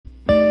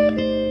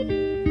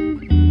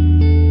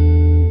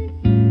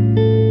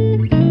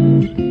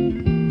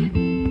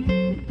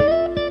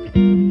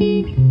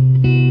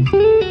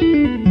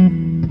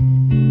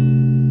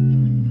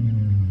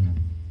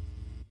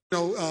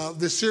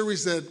this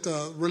series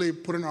that really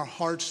put in our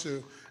hearts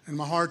to, and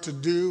my heart to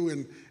do,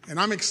 and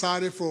I'm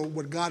excited for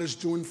what God is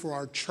doing for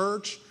our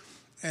church.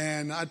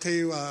 And I tell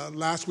you,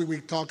 last week we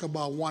talked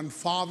about one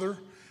Father,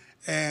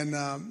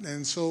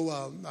 and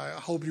so I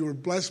hope you were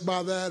blessed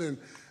by that. And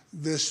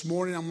this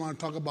morning I'm going to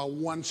talk about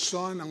one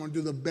Son. I'm going to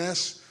do the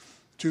best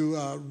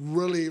to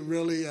really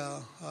allow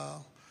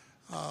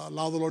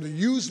the Lord to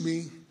use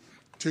me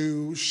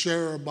to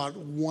share about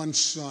one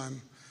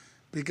Son,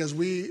 because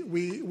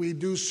we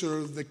do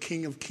serve the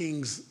King of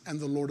Kings and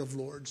the Lord of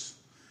Lords.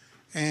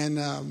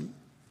 And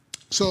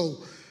so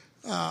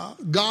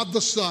God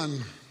the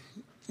Son,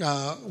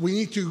 we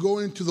need to go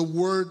into the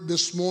Word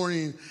this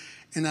morning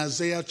in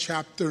Isaiah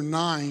chapter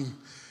 9,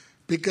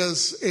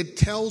 because it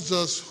tells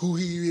us who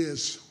He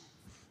is,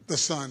 the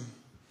Son.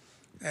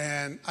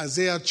 And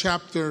Isaiah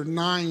chapter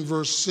 9,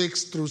 verse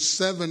 6 through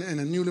 7 in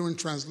a New Living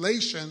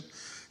Translation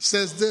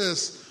says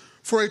this: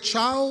 "For a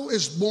child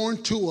is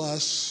born to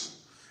us,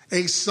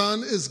 a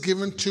son is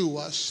given to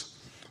us.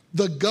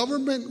 The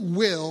government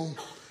will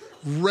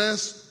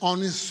rest on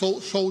his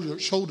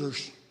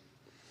shoulders,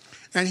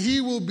 and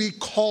he will be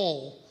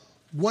called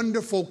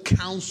Wonderful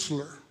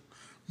Counselor,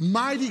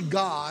 Mighty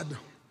God,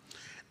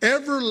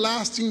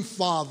 Everlasting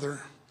Father,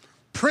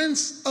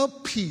 Prince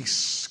of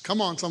Peace."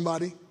 Come on,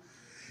 somebody.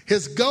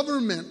 "His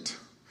government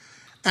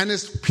and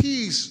his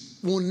peace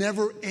will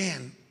never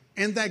end."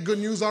 Isn't that good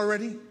news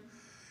already?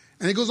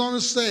 And he goes on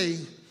to say,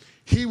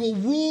 "He will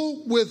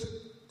rule with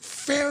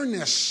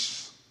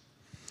fairness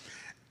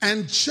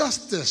and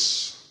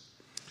justice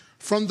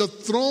from the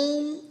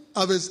throne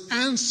of his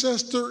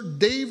ancestor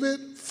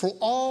David for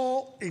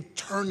all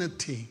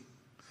eternity."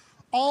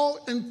 All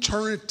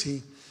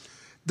eternity.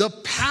 The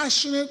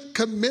passionate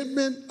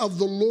commitment of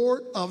the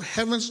Lord of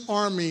Heaven's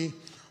army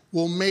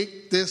will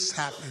make this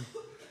happen.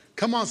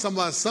 Come on,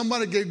 somebody.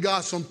 Somebody give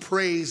God some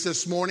praise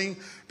this morning,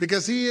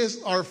 because He is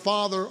our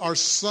Father, our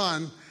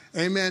Son.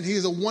 Amen. He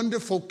is a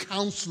wonderful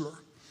counselor.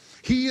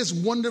 He is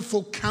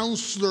wonderful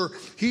counselor.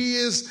 He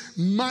is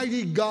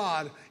mighty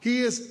God.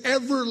 He is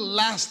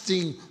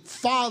everlasting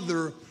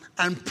Father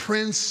and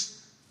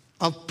Prince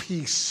of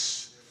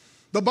Peace.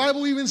 The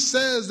Bible even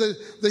says that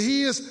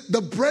He is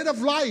the bread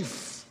of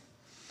life.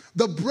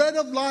 The bread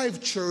of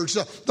life, church.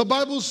 The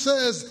Bible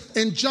says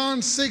in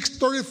John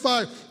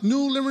 6:35,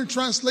 New Living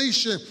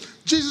Translation,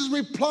 Jesus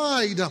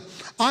replied,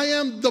 "I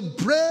am the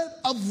bread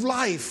of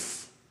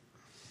life.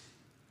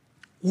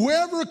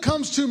 Whoever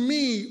comes to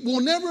me will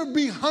never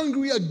be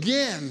hungry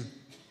again.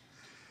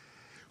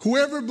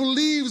 Whoever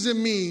believes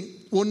in me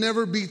will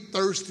never be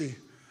thirsty."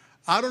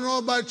 I don't know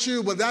about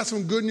you, but that's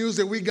some good news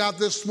that we got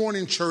this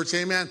morning, church.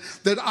 Amen.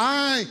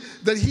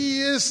 That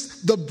He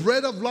is the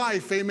bread of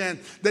life. Amen.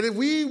 That if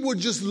we would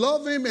just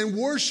love Him and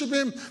worship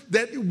Him,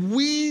 that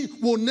we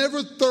will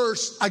never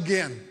thirst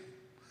again.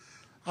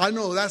 I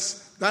know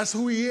that's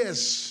who He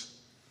is.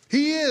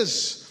 He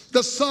is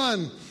the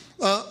Son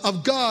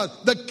of God,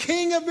 the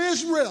King of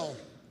Israel.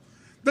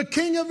 The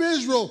King of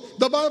Israel.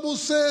 The Bible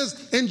says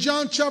in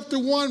John chapter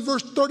 1,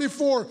 verse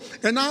 34,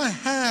 "And I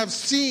have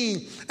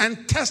seen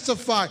and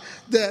testified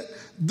that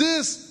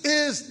this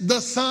is the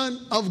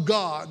Son of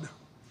God."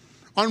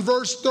 On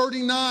verse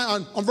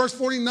 39, on verse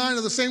 49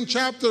 of the same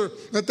chapter,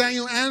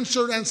 Nathanael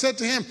answered and said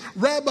to him,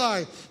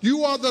 "Rabbi,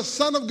 you are the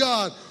Son of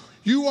God.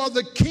 You are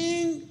the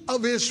King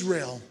of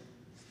Israel."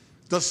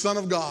 The Son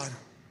of God.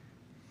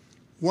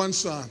 One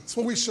Son. That's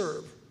what we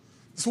serve.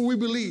 That's what we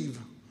believe.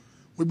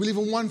 We believe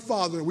in one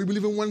Father. We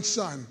believe in one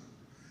Son.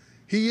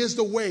 He is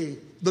the way,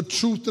 the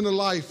truth, and the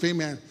life.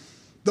 Amen.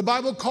 The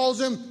Bible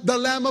calls Him the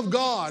Lamb of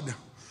God.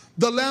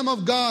 The Lamb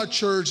of God,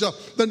 church.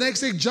 The next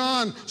day,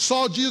 John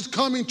saw Jesus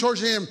coming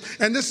towards him.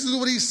 And this is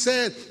what he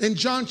said in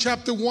John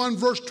chapter 1,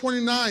 verse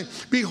 29.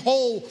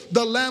 "Behold,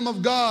 the Lamb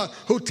of God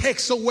who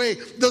takes away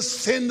the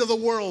sin of the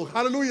world."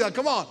 Hallelujah.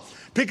 Come on.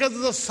 Because of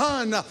the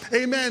Son,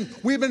 amen,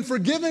 we've been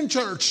forgiven,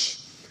 church.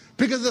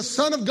 Because of the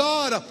Son of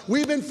God,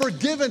 we've been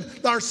forgiven.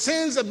 Our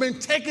sins have been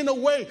taken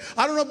away.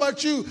 I don't know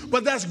about you,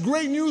 but that's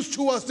great news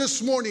to us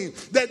this morning,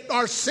 that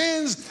our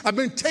sins have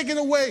been taken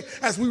away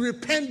as we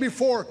repent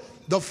before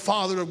the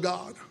Father of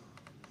God.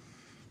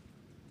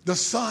 The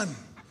Son,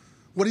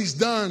 what He's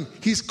done,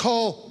 He's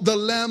called the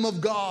Lamb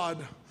of God.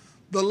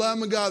 The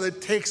Lamb of God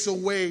that takes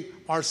away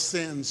our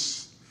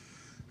sins.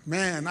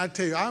 Man, I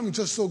tell you, I'm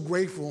just so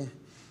grateful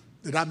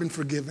that I've been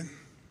forgiven.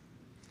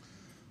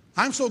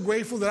 I'm so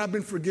grateful that I've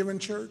been forgiven,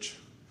 church.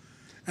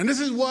 And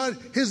this is what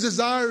His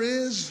desire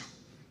is.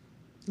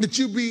 That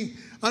you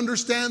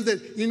understand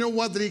that, you know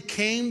what, that He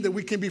came that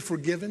we can be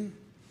forgiven.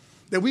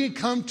 That we can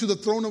come to the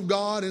throne of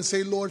God and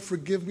say, "Lord,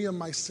 forgive me of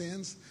my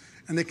sins."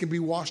 And they can be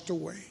washed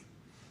away.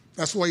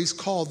 That's why He's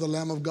called the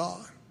Lamb of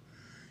God.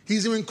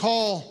 He's even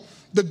called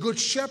the Good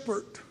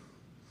Shepherd.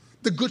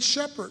 The Good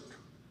Shepherd.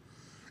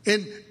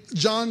 In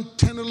John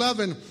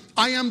 10:11,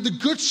 "I am the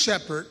Good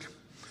Shepherd.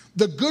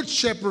 The Good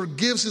Shepherd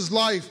gives his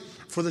life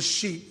for the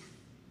sheep."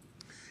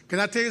 Can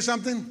I tell you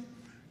something?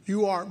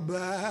 You are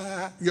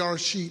a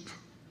sheep.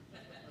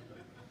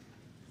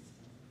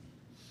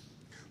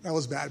 That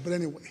was bad, but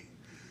anyway.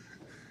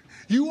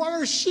 You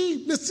are a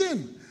sheep.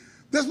 Listen.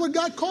 That's what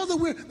God calls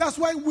it. That's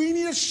why we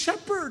need a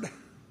shepherd.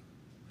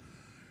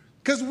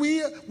 Because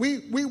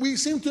we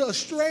seem to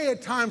astray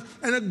at times,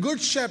 and a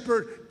good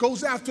shepherd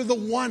goes after the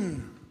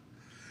one.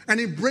 And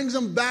he brings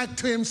them back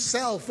to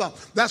himself.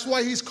 That's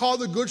why he's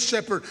called the good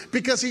shepherd,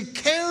 because he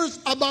cares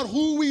about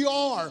who we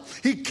are.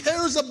 He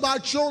cares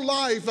about your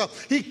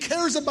life. He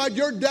cares about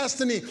your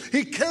destiny.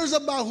 He cares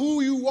about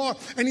who you are.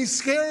 And he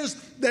cares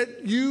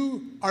that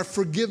you are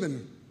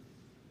forgiven.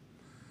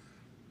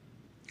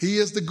 He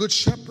is the good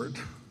shepherd.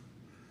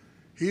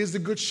 He is the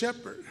good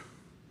shepherd,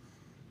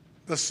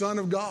 the Son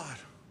of God.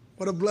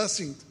 What a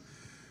blessing.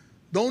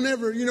 Don't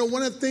ever,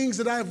 one of the things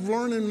that I've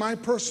learned in my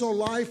personal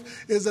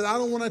life is that I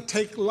don't want to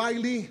take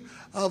lightly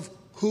of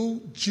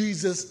who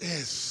Jesus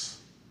is.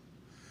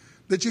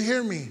 Did you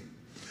hear me?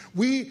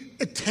 We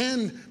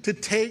tend to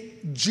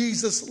take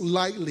Jesus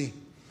lightly.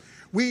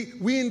 We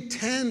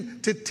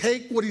intend to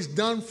take what he's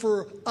done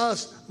for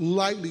us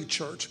lightly,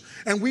 church.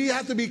 And we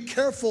have to be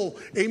careful,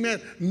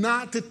 amen,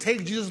 not to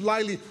take Jesus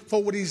lightly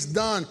for what he's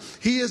done.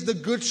 He is the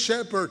good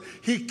shepherd.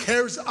 He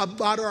cares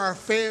about our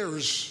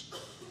affairs.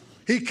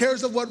 He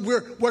cares of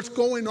what's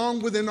going on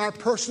within our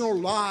personal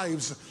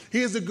lives.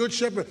 He is a good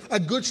shepherd. A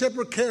good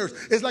shepherd cares.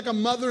 It's like a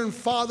mother and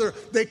father.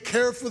 They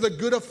care for the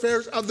good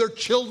affairs of their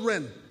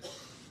children.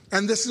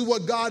 And this is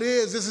what God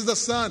is. This is the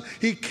Son.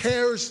 He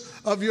cares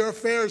of your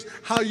affairs,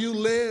 how you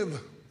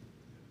live.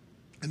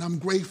 And I'm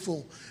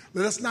grateful.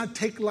 Let us not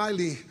take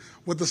lightly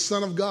what the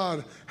Son of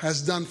God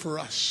has done for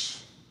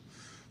us.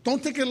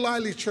 Don't take it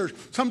lightly, church.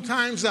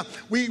 Sometimes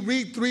we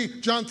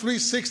read John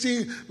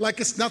 3:16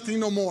 like it's nothing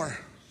no more.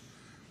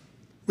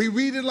 We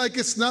read it like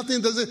it's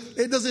nothing.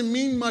 It doesn't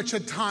mean much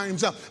at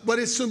times, but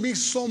it should mean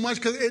so much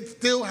because it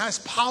still has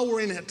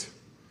power in it.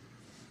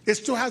 It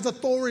still has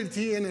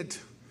authority in it.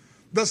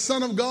 The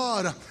Son of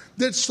God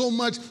did so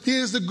much. He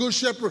is the good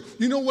shepherd.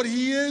 You know what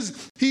he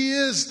is? He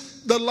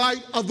is the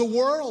light of the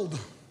world.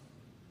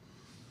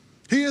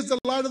 He is the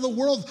light of the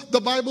world.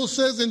 The Bible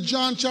says in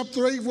John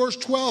chapter 8, verse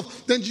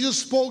 12, then Jesus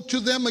spoke to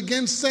them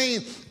again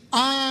saying,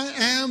 I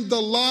am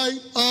the light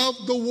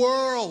of the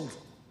world.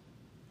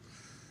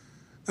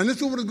 And this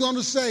is what it's going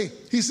to say.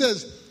 He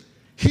says,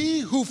 he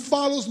who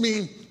follows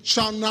me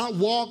shall not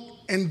walk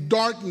in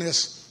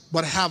darkness,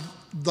 but have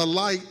the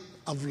light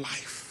of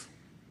life.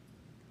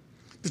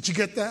 Did you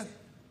get that?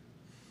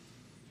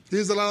 He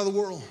is the light of the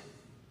world.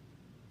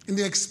 And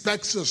he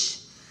expects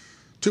us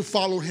to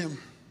follow him.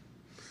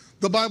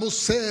 The Bible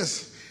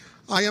says,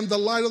 I am the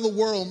light of the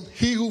world.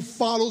 He who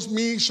follows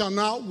me shall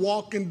not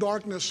walk in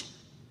darkness.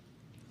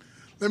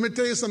 Let me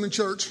tell you something,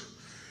 church.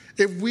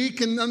 If we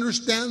can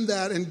understand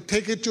that and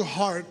take it to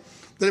heart,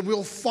 that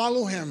we'll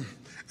follow him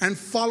and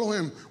follow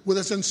him with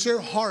a sincere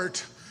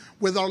heart,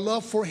 with our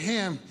love for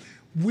him,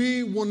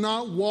 we will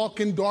not walk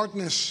in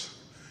darkness.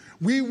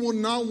 We will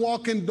not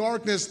walk in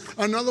darkness.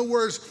 In other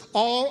words,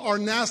 all our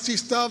nasty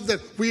stuff that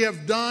we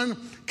have done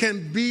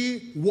can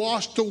be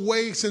washed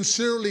away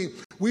sincerely.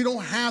 We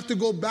don't have to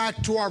go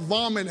back to our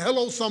vomit.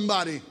 Hello,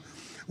 somebody.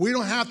 We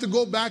don't have to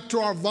go back to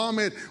our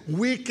vomit.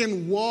 We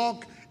can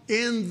walk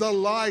in the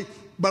light.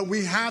 But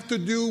we have to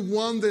do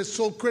one that's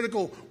so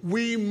critical.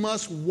 We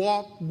must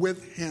walk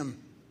with him.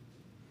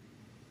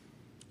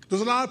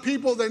 There's a lot of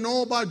people that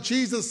know about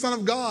Jesus, Son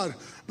of God,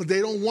 but they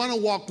don't want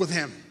to walk with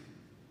him.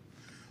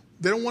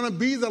 They don't want to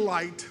be the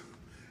light.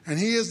 And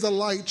he is the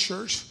light,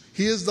 church.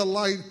 He is the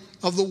light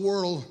of the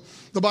world.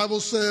 The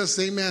Bible says,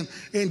 amen,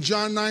 in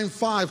John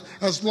 9:5,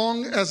 as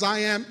long as I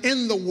am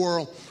in the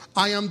world,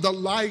 I am the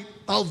light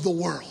of the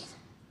world.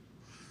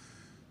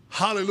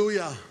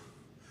 Hallelujah.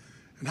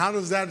 And how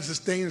does that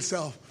sustain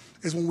itself?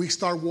 Is when we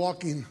start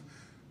walking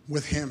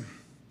with him.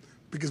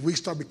 Because we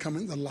start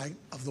becoming the light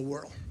of the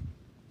world.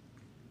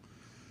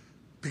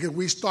 Because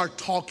we start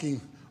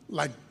talking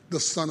like the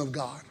Son of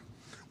God.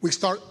 We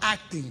start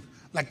acting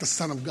like the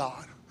Son of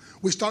God.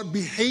 We start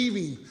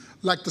behaving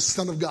like the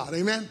Son of God.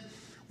 Amen?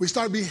 We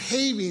start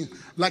behaving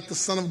like the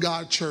Son of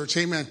God, church.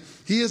 Amen.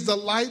 He is the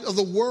light of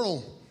the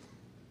world.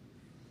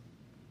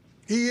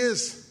 He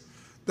is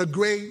the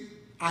great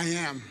I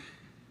am.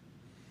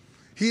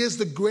 He is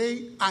the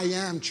great I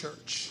am,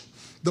 church.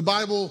 The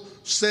Bible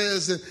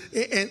says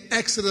in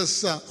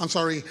Exodus,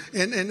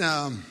 in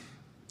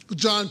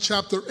John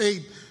chapter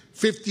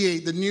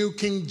 8:58, the New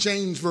King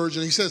James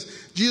Version, he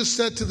says, Jesus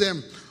said to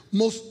them,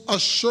 most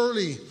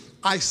assuredly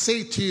I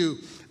say to you,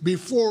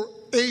 before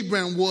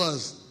Abraham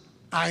was,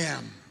 I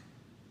am.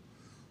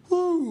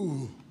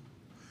 Woo!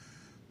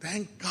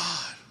 Thank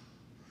God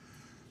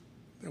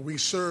that we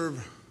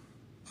serve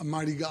a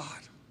mighty God.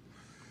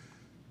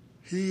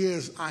 He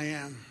is I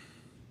am.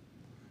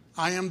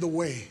 I am the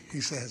way,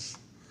 he says.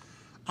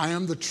 I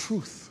am the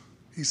truth,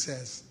 he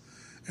says.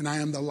 And I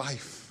am the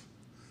life.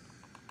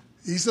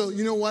 So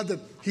you know what? That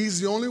he's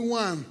the only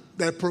one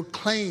that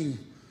proclaimed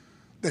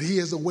that he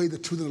is the way, the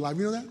truth, and the life.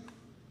 You know that?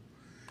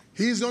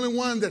 He's the only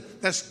one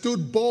that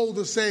stood bold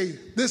to say,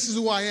 this is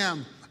who I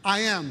am. I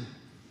am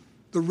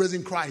the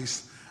risen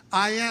Christ.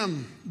 I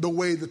am the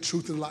way, the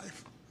truth, and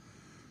life.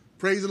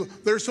 Praise the Lord.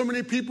 There are so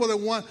many people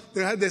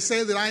that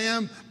say that I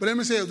am, but let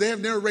me say, they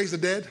have never raised the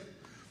dead.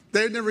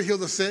 They've never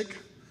healed the sick.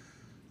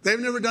 They've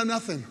never done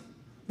nothing,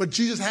 but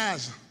Jesus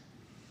has.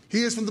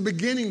 He is from the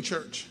beginning,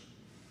 church.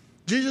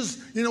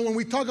 Jesus, when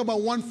we talk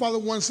about one Father,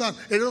 one Son,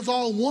 it is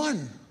all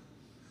one.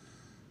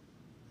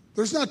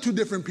 There's not two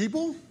different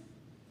people.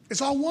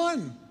 It's all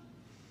one.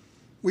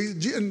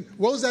 And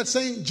what was that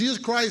saying? Jesus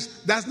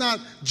Christ, that's not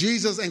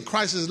Jesus and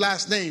Christ's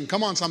last name.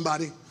 Come on,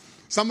 somebody.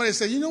 Somebody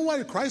say, you know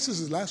what? Christ is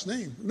his last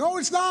name. No,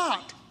 it's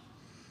not.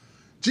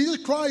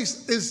 Jesus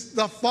Christ is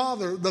the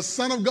Father, the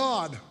Son of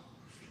God.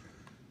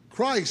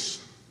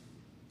 Christ.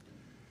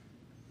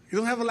 He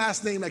don't have a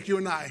last name like you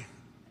and I.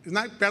 It's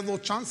not Pedro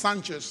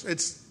Sanchez.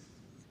 It's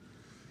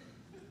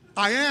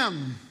I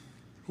am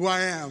who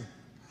I am.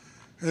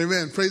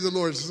 Amen. Praise the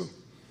Lord.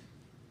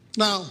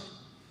 Now,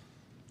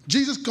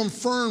 Jesus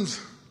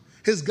confirms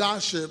his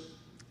Godship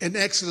in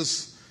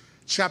Exodus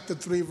chapter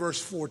 3,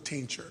 verse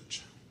 14,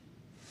 church.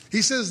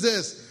 He says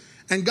this,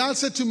 and God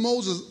said to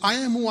Moses, I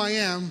am who I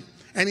am.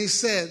 And he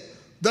said,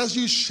 thus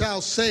you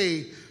shall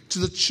say to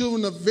the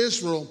children of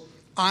Israel,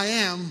 I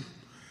am,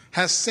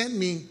 has sent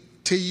me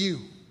to you.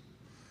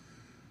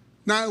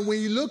 Now, when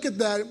you look at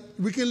that,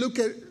 we can look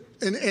at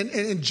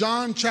in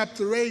John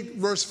chapter 8,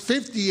 verse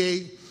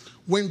 58,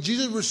 when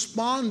Jesus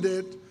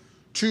responded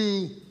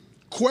to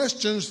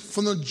questions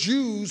from the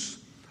Jews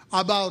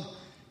about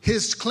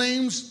his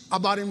claims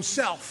about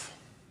himself.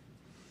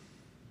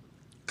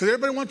 Because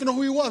everybody wanted to know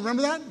who he was.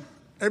 Remember that?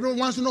 Everyone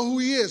wants to know who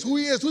he is. Who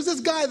he is. Who's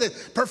this guy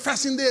that's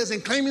professing this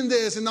and claiming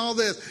this and all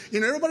this?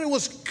 Everybody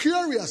was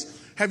curious.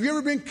 Have you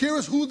ever been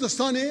curious who the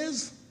Son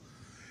is?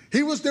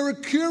 They were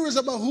curious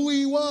about who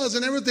he was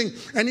and everything.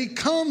 And he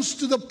comes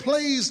to the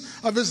place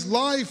of his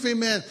life,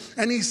 amen.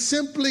 And he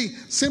simply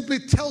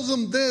tells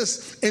them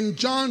this in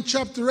John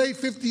chapter 8,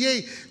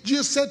 58.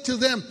 Jesus said to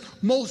them,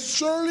 most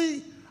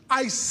surely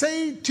I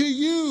say to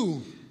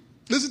you,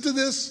 listen to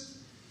this,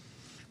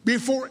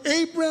 before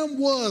Abraham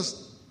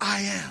was,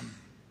 I am.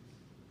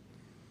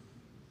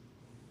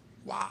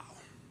 Wow.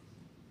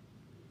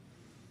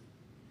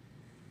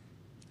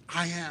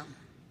 I am.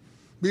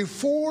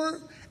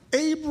 Before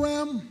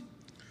Abraham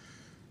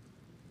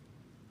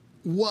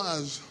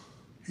was,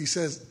 he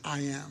says, I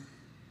am.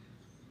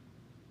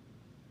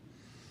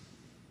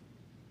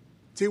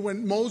 See,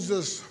 when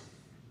Moses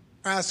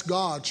asked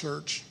God,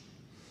 church,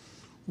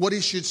 what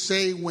he should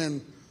say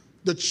when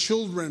the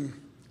children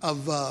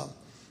of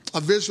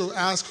Israel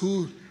asked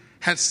who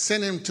had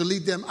sent him to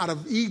lead them out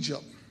of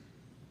Egypt.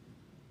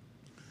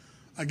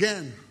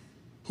 Again,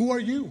 who are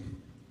you?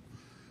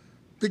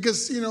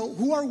 Because,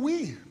 who are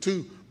we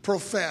to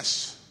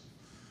profess?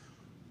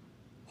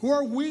 Who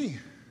are we?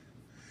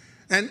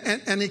 And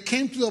it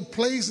came to a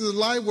place in his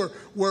life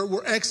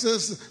where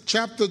Exodus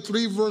chapter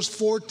 3, verse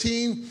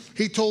 14,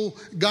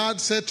 God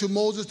said to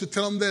Moses to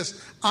tell him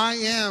this, I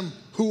am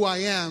who I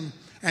am.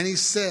 And he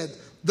said,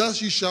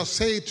 thus you shall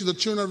say to the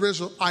children of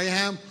Israel, I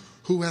am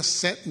who has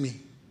sent me.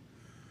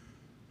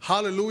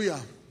 Hallelujah.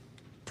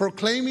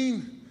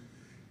 Proclaiming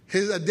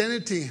his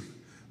identity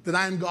that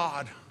I am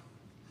God.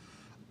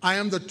 I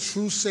am the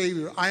true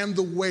Savior. I am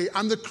the way.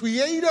 I'm the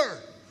creator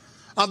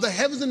of the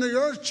heavens and the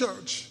earth,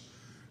 church.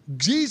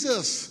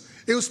 Jesus,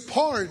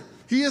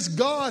 he is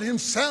God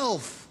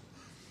himself.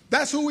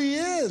 That's who he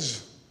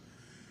is.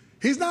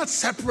 He's not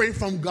separated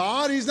from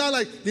God. He's not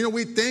like,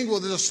 we think, well,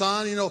 there's a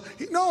son,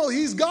 No,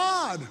 he's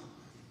God.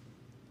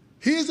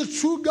 He is the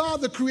true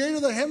God, the creator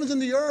of the heavens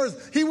and the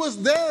earth. He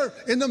was there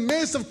in the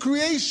midst of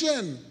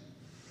creation.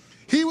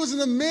 He was in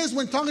the midst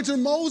when talking to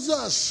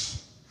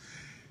Moses.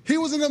 He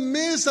was in the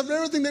midst of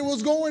everything that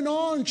was going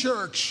on,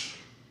 church.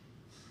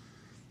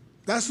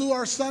 That's who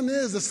our Son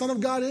is, the Son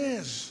of God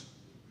is.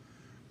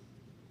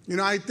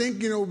 I think,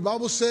 the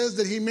Bible says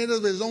that he made us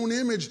of his own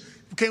image.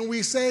 Can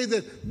we say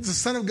that the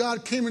Son of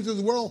God came into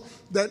the world,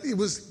 that it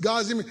was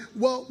God's image?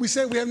 Well, we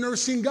say we have never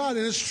seen God,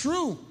 and it's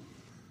true.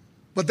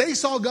 But they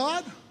saw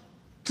God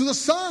through the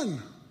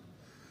Son.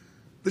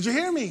 Did you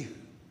hear me?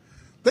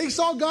 They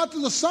saw God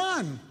through the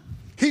Son.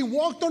 He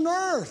walked on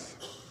earth.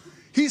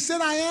 He said,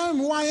 I am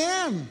who I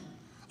am.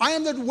 I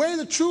am the way,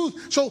 the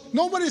truth. So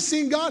nobody's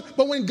seen God,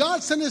 but when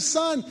God sent his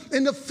Son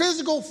in the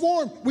physical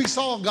form, we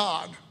saw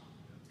God.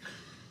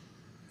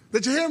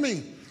 Did you hear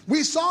me?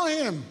 We saw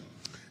him.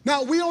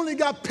 Now, we only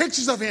got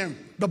pictures of him,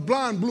 the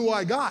blonde,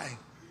 blue-eyed guy.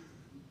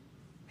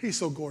 He's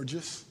so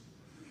gorgeous.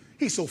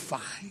 He's so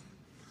fine.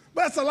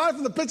 But that's a life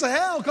from the pits of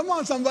hell. Come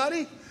on,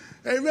 somebody.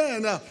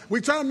 Amen.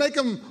 We try to make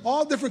him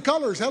all different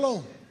colors.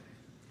 Hello.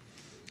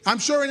 I'm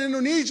sure in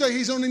Indonesia,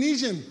 he's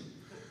Indonesian.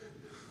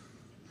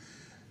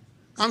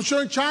 I'm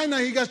sure in China,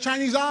 he got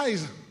Chinese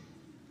eyes.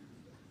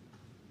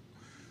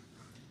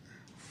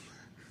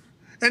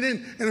 And in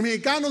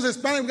Mexicanos,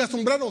 Hispanic, we got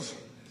sombreros.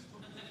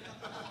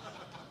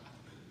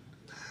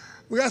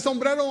 We got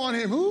sombrero on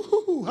him.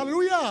 Ooh,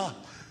 hallelujah.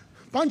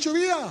 Pancho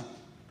Villa.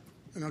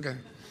 Okay.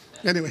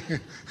 Anyway,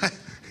 I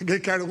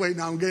get carried away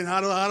now. I'm getting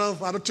out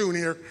of tune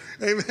here.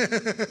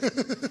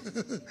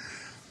 Amen.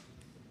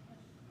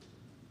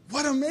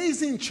 What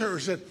amazing,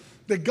 church,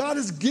 that God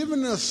has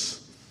given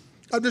us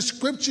a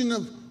description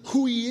of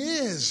who he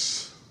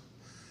is.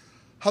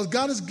 How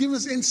God has given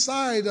us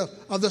insight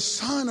of the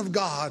Son of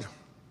God.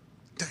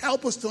 to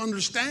help us to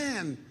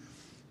understand.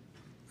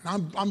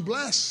 And I'm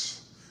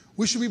blessed.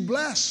 We should be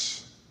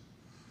blessed.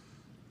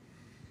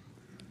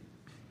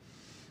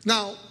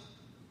 Now,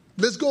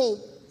 let's go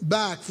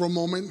back for a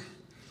moment.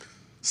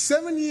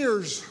 7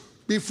 years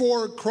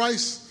before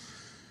Christ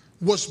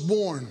was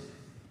born,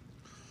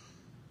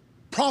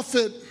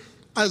 prophet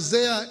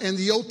Isaiah in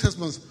the Old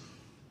Testament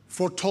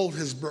foretold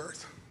his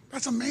birth.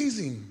 That's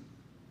amazing.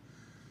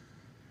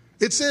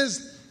 It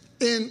says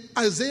in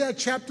Isaiah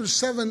chapter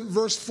 7,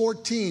 verse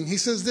 14, he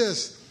says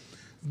this,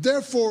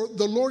 therefore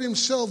the Lord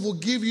himself will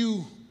give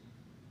you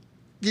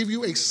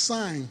a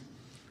sign.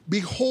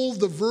 Behold,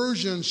 the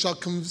virgin shall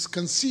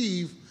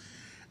conceive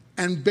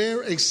and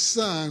bear a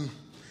son,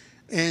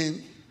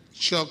 and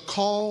shall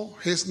call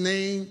his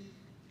name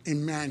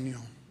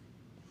Emmanuel.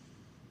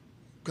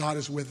 God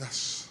is with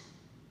us.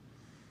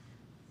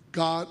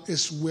 God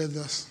is with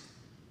us.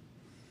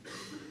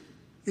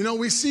 You know,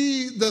 we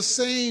see the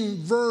same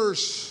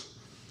verse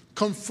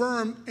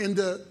confirmed in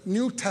the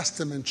New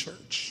Testament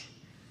church.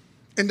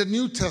 In the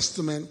New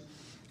Testament,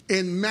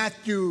 in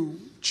Matthew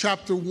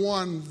chapter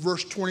 1,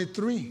 verse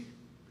 23.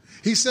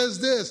 He says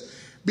this,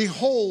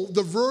 behold,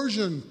 the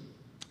virgin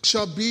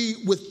shall be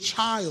with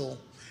child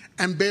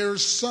and bear a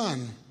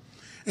son,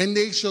 and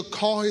they shall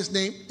call his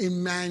name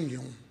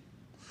Emmanuel,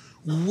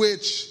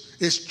 which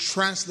is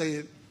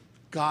translated,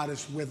 God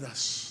is with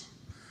us.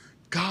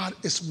 God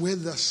is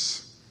with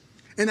us.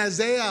 In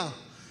Isaiah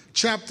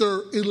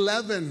chapter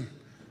 11,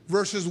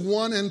 verses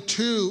 1 and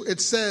 2,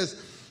 it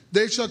says,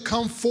 there shall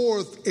come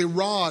forth a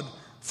rod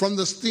from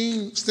the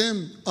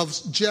stem of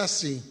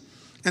Jesse,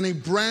 and a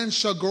branch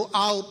shall grow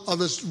out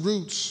of its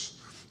roots.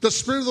 The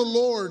Spirit of the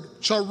Lord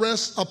shall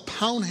rest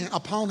upon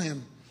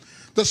him.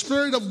 The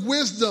Spirit of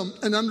wisdom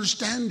and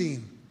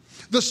understanding.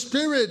 The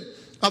Spirit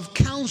of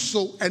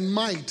counsel and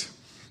might.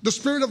 The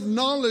Spirit of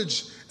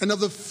knowledge and of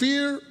the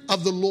fear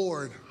of the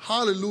Lord.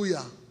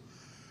 Hallelujah.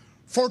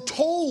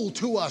 Foretold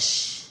to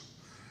us,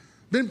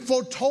 been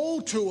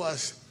foretold to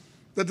us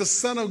that the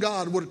Son of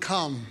God would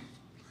come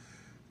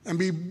and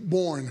be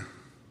born.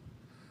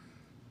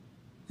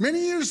 Many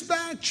years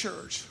back,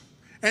 church.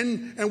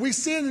 And we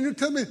see in the New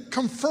Testament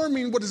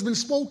confirming what has been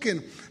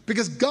spoken,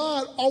 because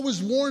God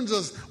always warns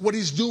us what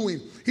he's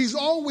doing. He's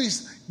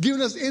always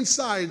giving us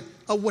insight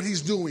of what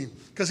he's doing,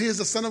 because he is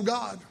the Son of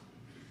God.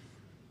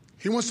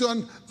 He wants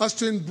us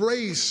to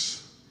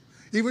embrace,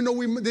 even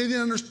though they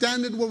didn't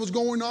understand what was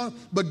going on,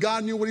 but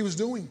God knew what he was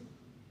doing.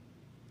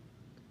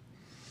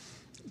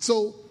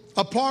 So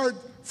apart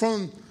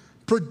from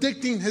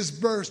predicting his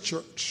birth,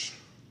 church,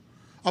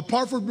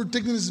 apart from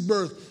predicting his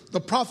birth, the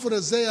prophet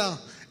Isaiah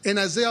in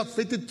Isaiah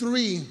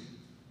 53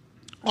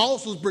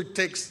 also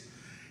predicts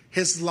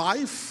his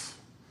life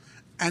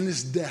and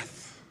his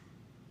death.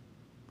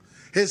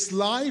 His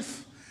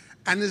life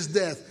and his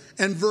death.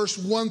 And verse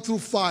 1 through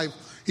 5,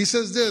 he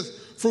says this,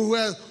 for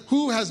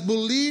who has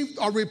believed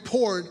our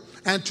report,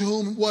 and to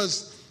whom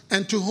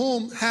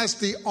has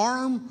the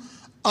arm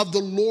of the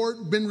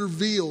Lord been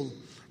revealed?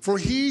 For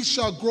he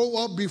shall grow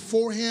up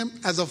before him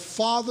as a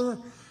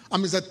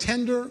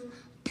tender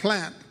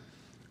plant,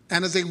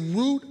 and as a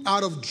root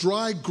out of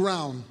dry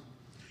ground.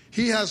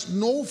 He has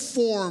no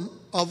form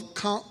of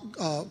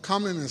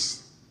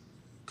commonness.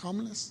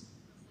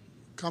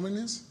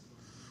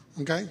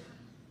 Okay?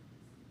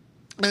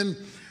 And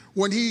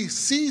when he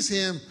sees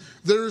him,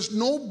 there is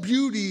no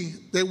beauty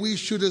that we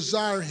should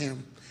desire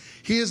him.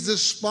 He is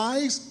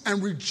despised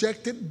and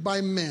rejected by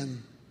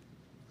men,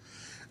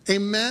 a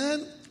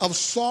man of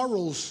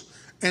sorrows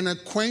and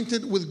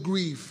acquainted with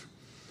grief.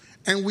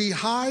 And we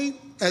hide,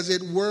 as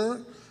it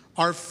were,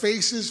 our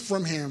faces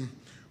from him.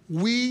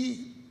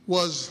 He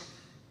was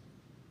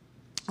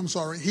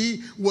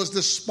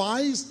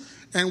despised,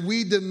 and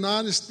we did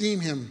not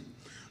esteem him.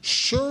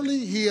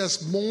 Surely he has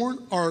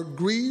borne our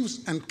griefs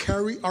and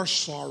carried our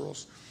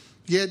sorrows.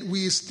 Yet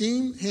we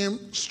esteemed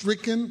him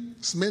stricken,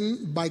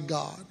 smitten by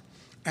God,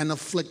 and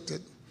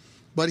afflicted.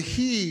 But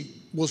he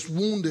was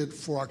wounded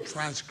for our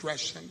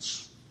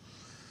transgressions.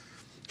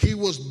 He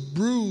was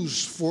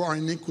bruised for our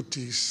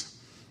iniquities.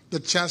 The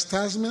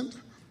chastisement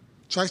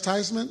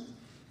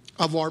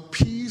of our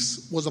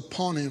peace was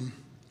upon him,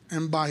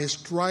 and by his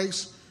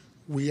stripes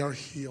we are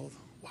healed.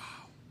 Wow.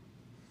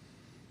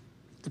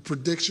 The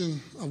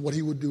prediction of what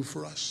he would do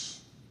for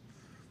us.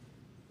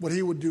 What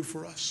he would do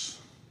for us.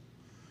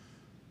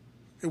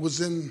 It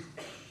was in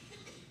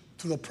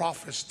to the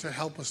prophets to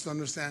help us to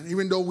understand,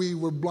 even though we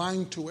were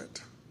blind to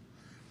it.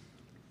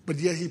 But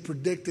yet he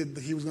predicted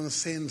that he was going to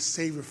send a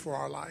Savior for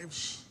our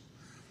lives.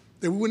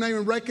 That we would not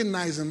even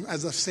recognize him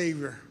as a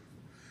Savior.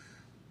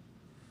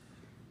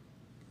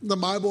 The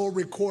Bible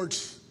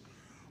records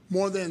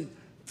more than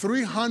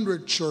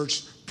 300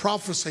 church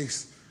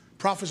prophecies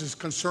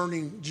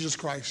concerning Jesus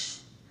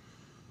Christ.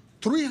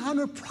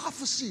 300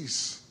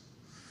 prophecies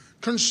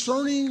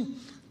concerning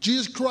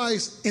Jesus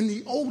Christ in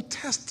the Old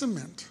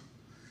Testament.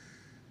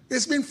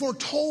 It's been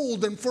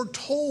foretold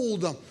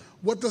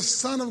what the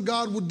Son of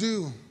God would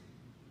do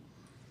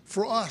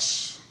for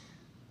us.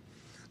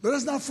 Let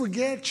us not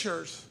forget,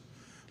 church.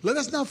 Let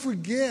us not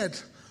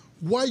forget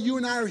why you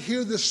and I are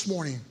here this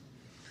morning.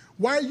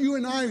 Why you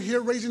and I are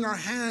here raising our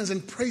hands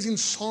and praising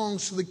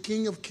songs to the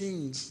King of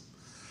Kings.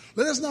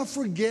 Let us not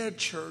forget,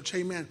 church,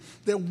 amen,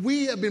 that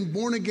we have been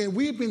born again.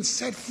 We've been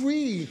set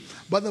free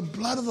by the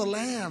blood of the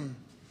Lamb.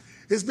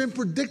 It's been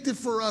predicted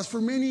for us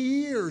for many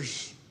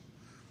years.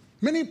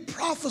 Many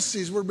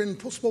prophecies were been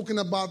spoken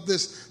about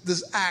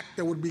this act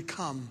that would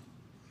become.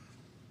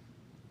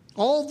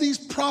 All these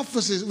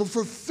prophecies were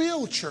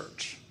fulfilled,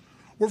 church.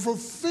 Were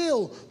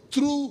fulfilled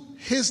through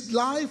his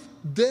life,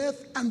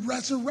 death, and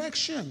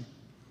resurrection.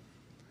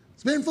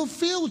 It's been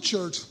fulfilled,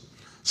 church.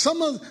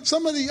 Some of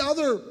the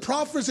other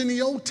prophets in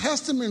the Old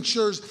Testament,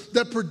 church,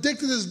 that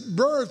predicted his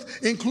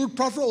birth include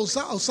Prophet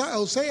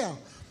Hosea.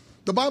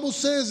 The Bible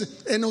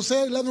says in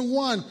Hosea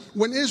 11:1,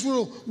 when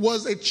Israel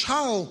was a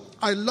child,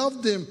 I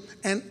loved him,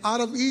 and out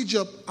of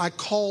Egypt I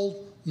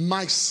called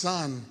my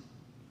son.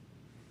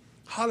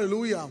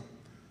 Hallelujah.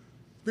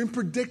 Been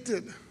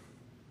predicted,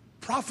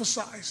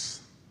 prophesied.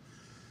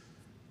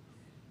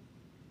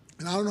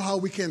 And I don't know how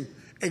we can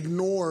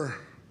ignore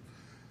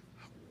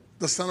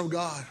the Son of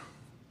God.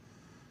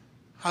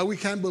 How we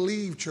can't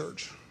believe,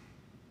 church.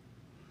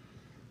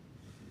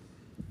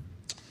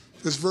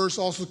 This verse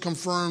also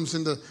confirms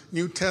in the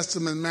New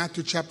Testament,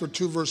 Matthew chapter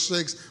 2, verse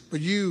 6, but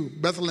you,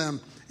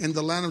 Bethlehem, in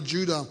the land of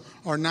Judah,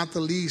 are not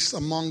the least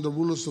among the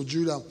rulers of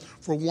Judah.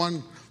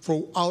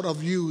 For out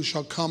of you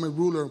shall come a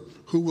ruler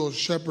who will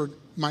shepherd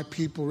my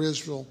people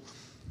Israel.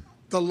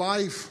 The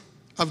life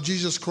of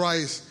Jesus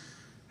Christ,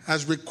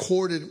 as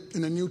recorded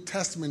in the New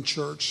Testament,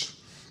 church,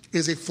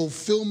 is a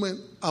fulfillment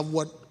of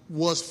what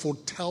was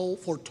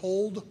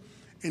foretold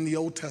in the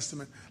Old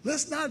Testament.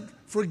 Let's not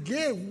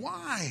forget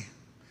why.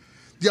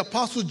 The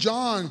Apostle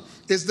John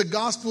is the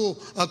gospel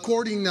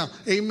according,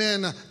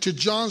 to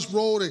John's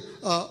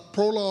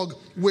prologue,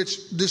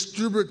 which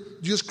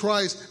distributed Jesus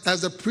Christ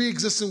as the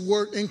pre-existent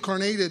Word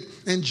incarnated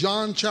in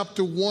John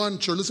chapter 1.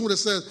 Church, listen what it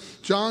says.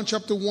 John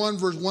chapter 1,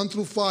 verse 1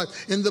 through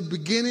 5. In the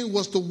beginning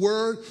was the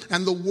Word,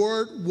 and the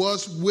Word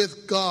was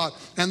with God,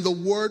 and the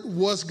Word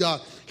was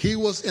God. He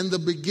was in the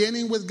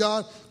beginning with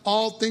God.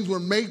 All things were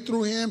made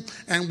through him,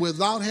 and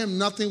without him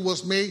nothing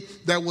was made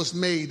that was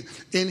made.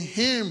 In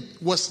him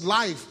was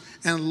life,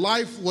 and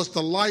life was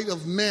the light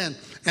of men.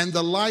 And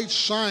the light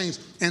shines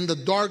in the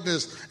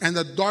darkness, and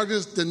the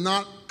darkness did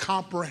not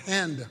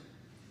comprehend.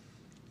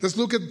 Let's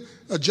look at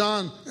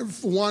John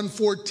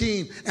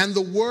 1:14. And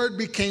the Word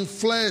became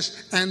flesh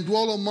and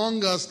dwelt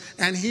among us,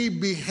 and he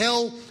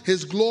beheld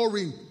his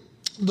glory,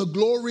 the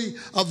glory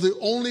of the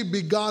only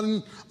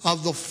begotten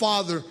of the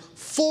Father,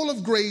 full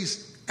of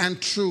grace and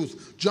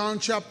truth. John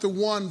chapter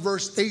 1,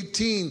 verse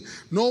 18.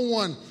 No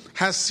one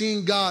has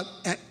seen God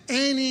at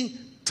any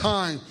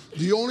time.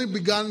 The only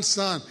begotten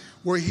Son,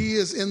 where he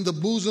is in the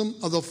bosom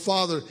of the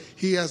Father,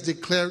 he has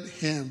declared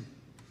him.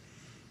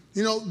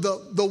 You know,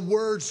 the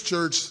words,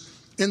 church,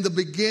 in the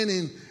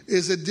beginning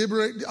is a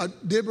deliberate,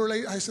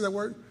 I say that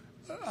word?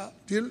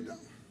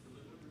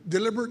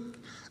 Deliberate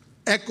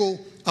echo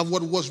of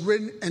what was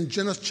written in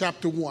Genesis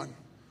chapter 1.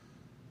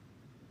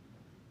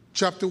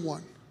 Chapter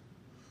 1.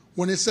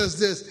 When it says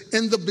this,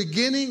 in the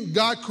beginning,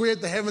 God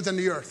created the heavens and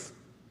the earth.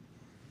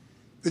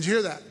 Did you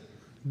hear that?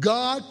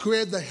 God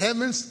created the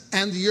heavens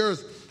and the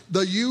earth.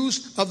 The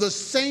use of the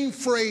same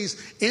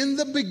phrase in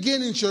the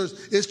beginning, church,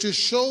 is to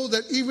show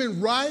that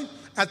even right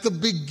at the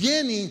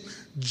beginning,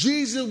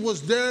 Jesus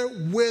was there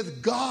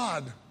with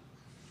God.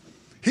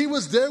 He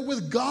was there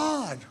with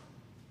God.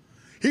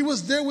 He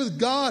was there with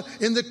God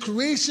in the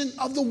creation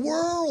of the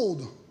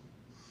world.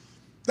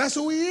 That's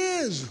who he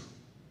is.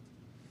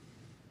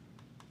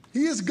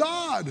 He is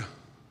God.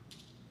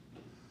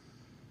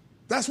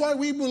 That's why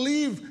we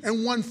believe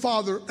in one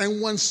Father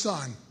and one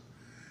Son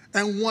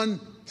and one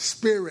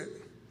Spirit.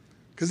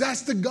 Because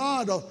that's the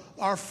God of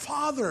our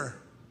Father.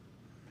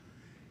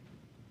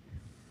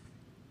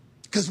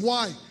 Because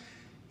why?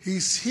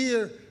 He's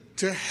here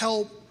to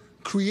help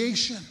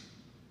creation.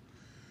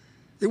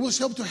 It was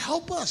help to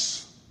help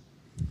us.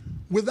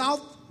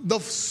 Without the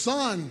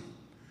Son,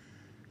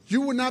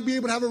 you would not be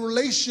able to have a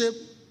relationship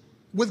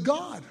with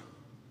God.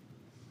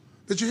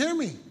 Did you hear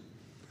me?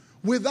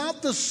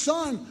 Without the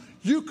Son,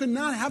 you could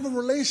not have a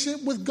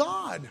relationship with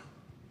God.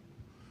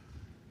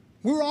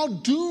 We're all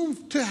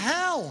doomed to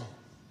hell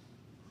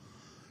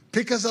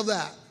because of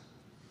that.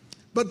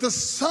 But the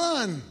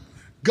Son,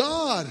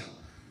 God,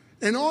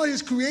 in all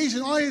his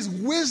creation, all his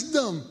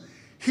wisdom,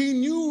 he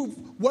knew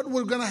what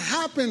was going to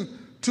happen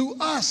to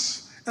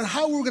us and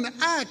how we were going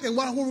to act and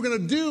what we were going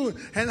to do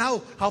and how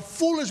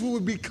foolish we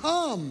would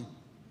become.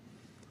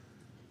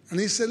 And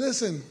he said,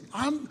 listen,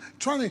 I'm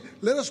trying to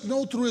let us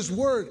know through his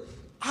word.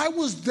 I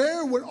was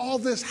there when all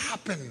this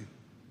happened.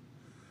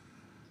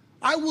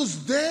 I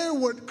was there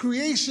when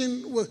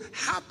creation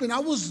happened. I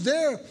was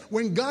there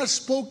when God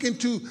spoke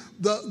into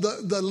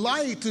the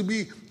light to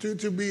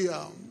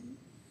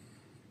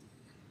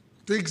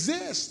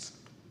exist.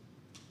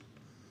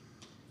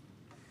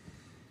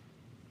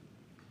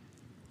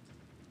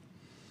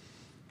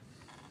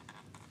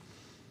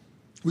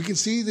 We can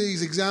see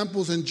these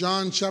examples in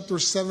John chapter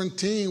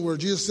 17 where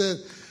Jesus said,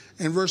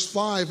 in verse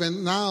 5,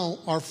 and now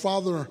our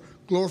Father,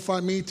 glorify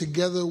me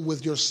together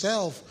with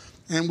yourself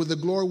and with the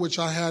glory which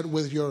I had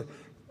with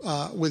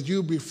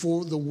you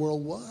before the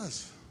world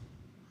was.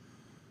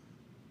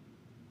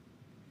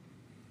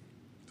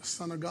 The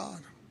Son of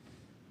God.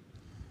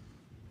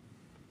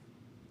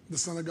 The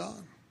Son of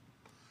God.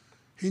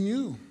 He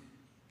knew.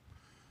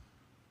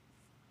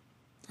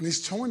 And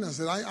he's showing us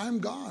that I am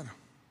God.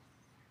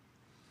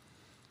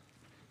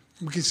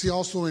 We can see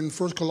also in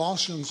 1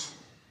 Colossians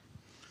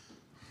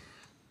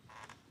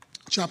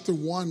chapter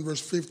 1, verse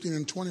 15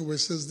 and 20, where it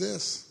says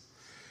this: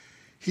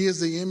 He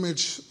is the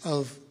image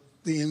of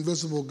the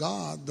invisible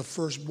God, the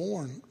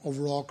firstborn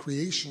over all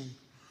creation.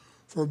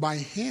 For by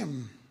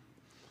him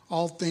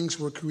all things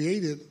were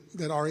created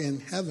that are in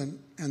heaven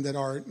and that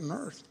are in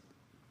earth,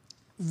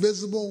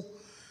 visible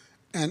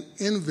and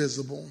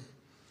invisible,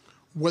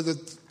 whether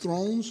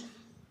thrones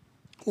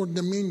or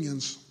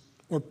dominions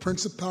or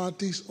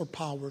principalities or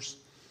powers.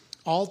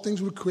 All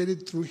things were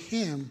created through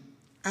him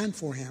and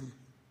for him.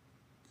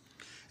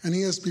 And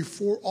he is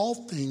before all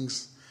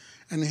things,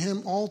 and in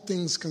him all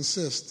things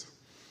consist.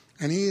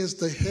 And he is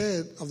the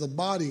head of the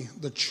body,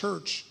 the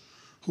church,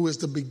 who is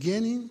the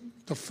beginning,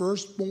 the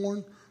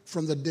firstborn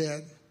from the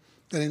dead,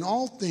 that in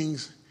all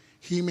things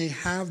he may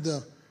have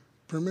the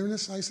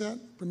preeminence, I said?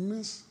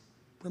 Preeminence?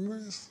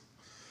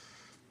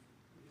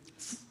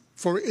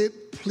 For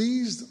it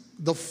pleased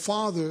the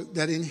Father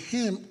that in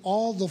him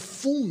all the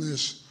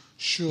fullness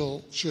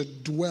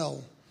should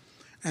dwell,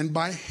 and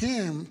by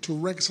him to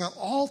reconcile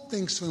all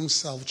things to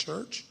himself,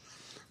 church,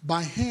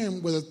 by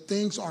him, whether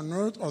things on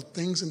earth or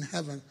things in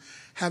heaven,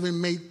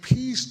 having made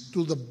peace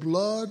through the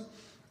blood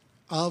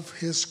of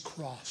his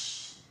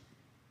cross.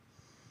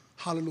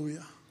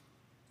 Hallelujah.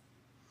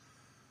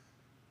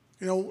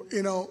 You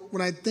know,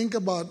 when I think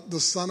about the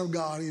Son of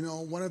God,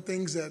 one of the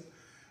things that,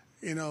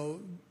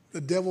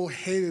 the devil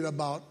hated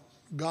about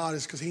God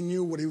is because he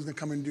knew what he was going to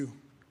come and do,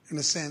 in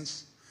a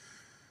sense.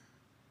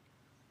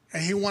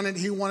 And he wanted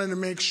to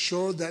make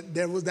sure that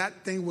that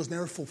thing was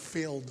never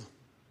fulfilled.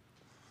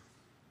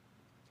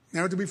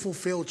 Never to be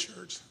fulfilled,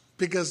 church.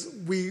 Because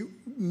we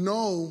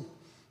know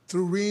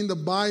through reading the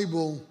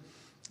Bible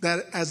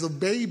that as a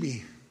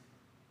baby,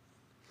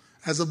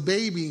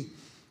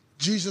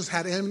 Jesus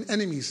had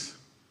enemies.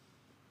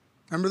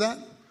 Remember that?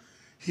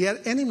 He had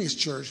enemies,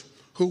 church,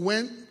 who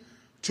went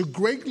to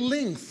great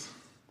length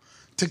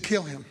to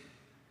kill him.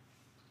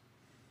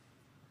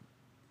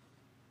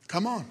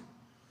 Come on.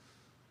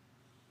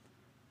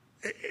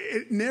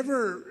 It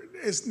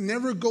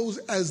never goes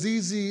as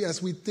easy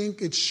as we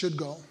think it should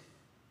go.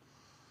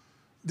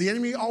 The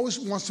enemy always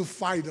wants to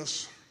fight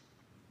us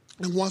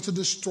and wants to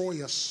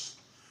destroy us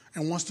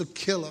and wants to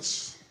kill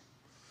us.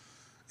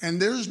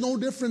 And there's no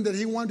different that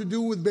he wanted to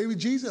do with baby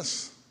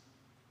Jesus.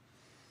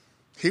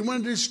 He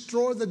wanted to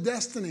destroy the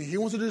destiny. He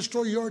wants to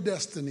destroy your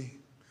destiny.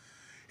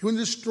 He wanted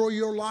to destroy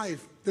your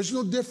life. There's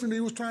no different that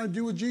he was trying to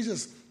do with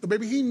Jesus. The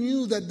baby, he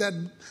knew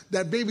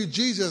that baby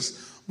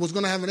Jesus was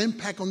going to have an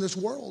impact on this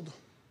world.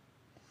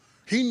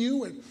 He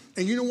knew it.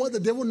 And you know what? The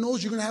devil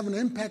knows you're going to have an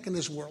impact in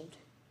this world.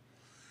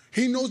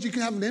 He knows you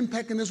can have an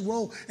impact in this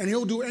world, and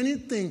he'll do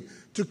anything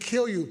to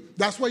kill you.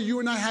 That's why you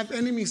and I have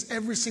enemies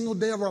every single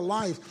day of our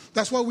life.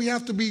 That's why we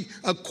have to be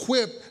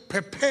equipped,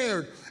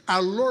 prepared,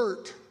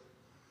 alert.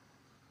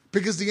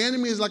 Because the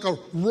enemy is like a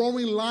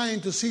roaring lion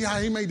to see how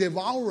he may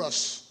devour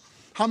us,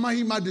 how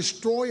he might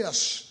destroy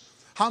us,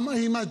 how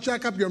he might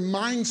jack up your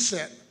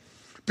mindset.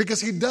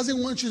 Because he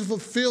doesn't want you to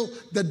fulfill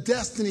the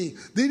destiny.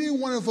 They didn't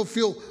want to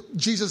fulfill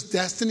Jesus'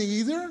 destiny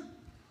either.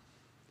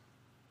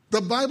 The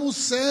Bible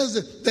says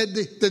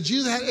that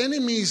Jesus had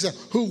enemies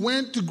who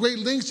went to great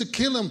lengths to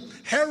kill him.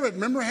 Herod,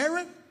 remember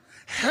Herod?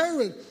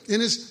 Herod,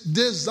 in his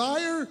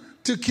desire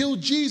to kill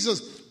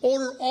Jesus,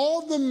 ordered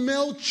all the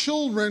male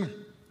children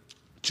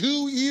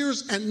 2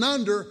 years and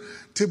under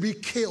to be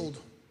killed.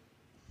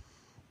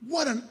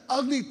 What an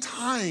ugly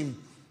time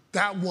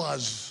that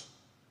was.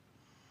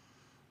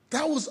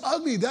 That was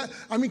ugly.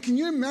 Can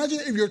you imagine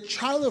if your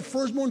child, a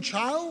firstborn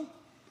child,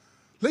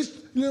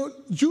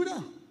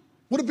 Judah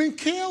would have been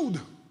killed.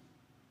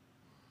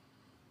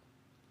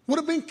 Would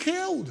have been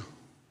killed.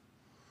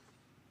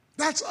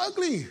 That's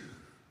ugly.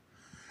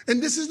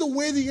 And this is the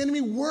way the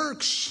enemy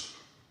works.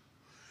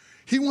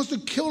 He wants to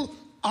kill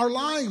our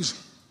lives.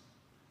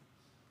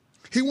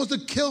 He wants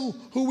to kill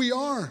who we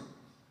are.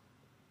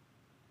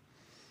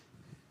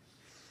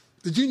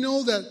 Did you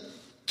know that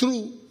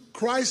through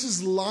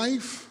Christ's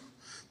life,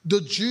 the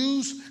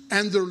Jews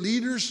and their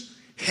leaders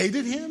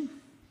hated him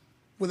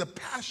with a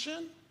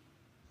passion?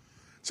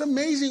 It's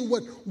amazing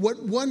what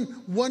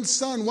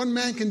one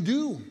man can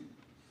do.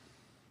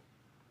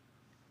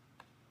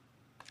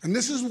 And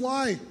this is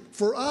why,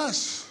 for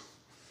us,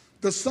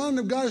 the Son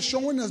of God is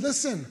showing us,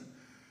 listen,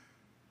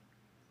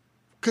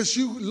 because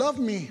you love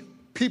me,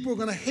 people are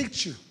going to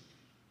hate you.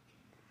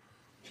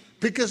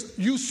 Because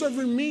you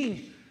serving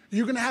me,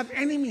 you're going to have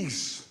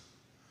enemies.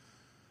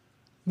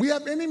 We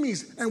have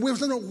enemies. And we're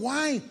saying,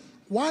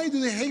 why do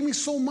they hate me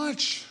so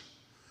much?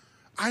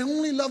 I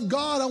only love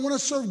God. I want to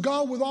serve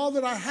God with all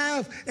that I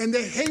have. And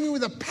they hate me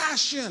with a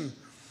passion.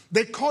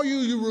 They call you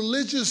your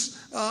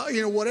religious,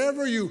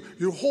 whatever,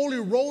 you're holy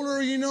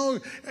roller, you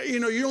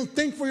don't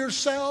think for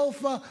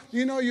yourself,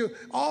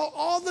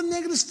 all the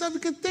negative stuff you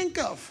can think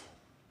of.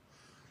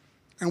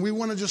 And we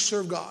want to just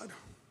serve God.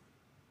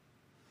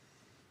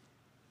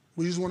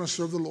 We just want to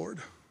serve the Lord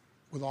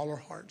with all our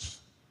hearts.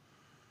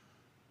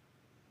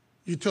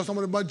 You tell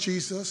somebody about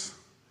Jesus,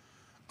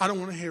 I don't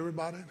want to hear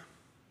about it.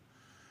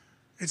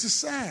 It's just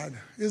sad,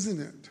 isn't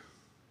it?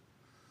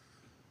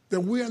 That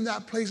we're in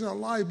that place in our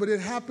life, but it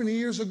happened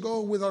years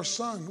ago with our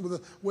son,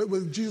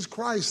 with Jesus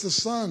Christ, the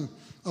Son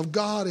of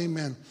God,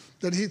 amen.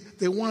 That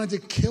they wanted to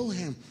kill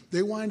him.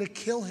 They wanted to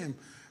kill him.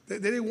 They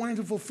didn't want him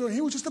to fulfill.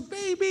 He was just a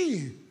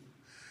baby.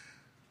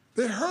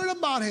 They heard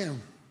about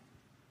him.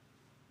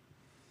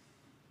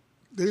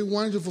 They didn't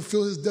want him to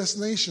fulfill his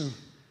destination.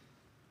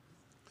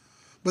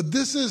 But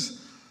this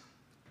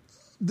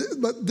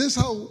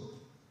how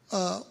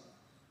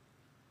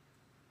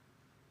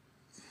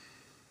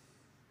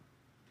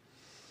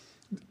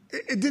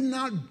it did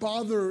not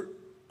bother,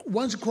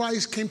 once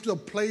Christ came to a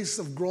place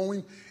of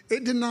growing,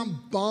 it did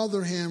not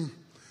bother him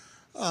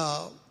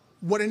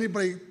what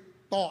anybody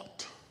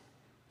thought.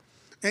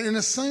 And in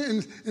the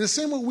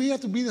same way, we have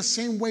to be the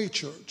same way,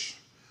 church.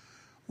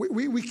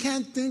 We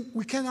can't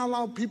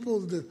allow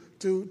people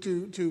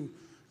to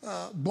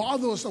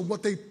bother us of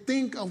what they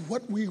think of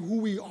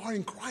who we are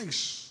in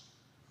Christ.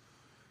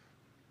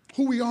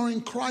 Who we are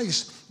in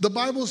Christ. The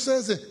Bible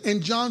says it in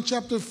John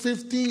chapter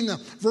 15,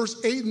 verse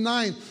 8 and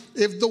 9.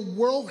 If the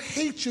world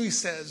hates you, he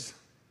says,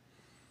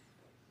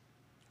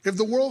 if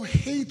the world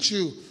hates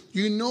you,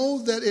 you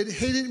know that it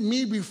hated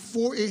me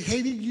before it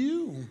hated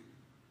you.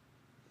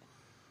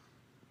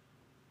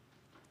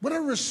 What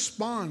a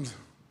response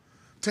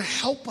to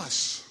help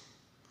us,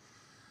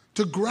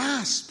 to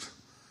grasp.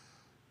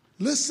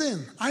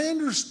 Listen, I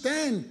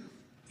understand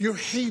you're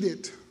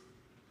hated.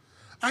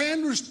 I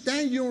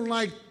understand you don't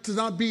like to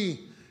not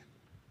be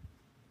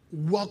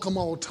welcome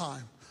all the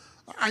time.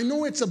 I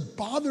know it's a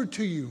bother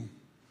to you.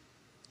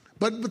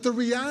 But the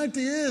reality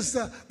is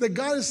that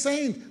God is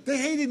saying, they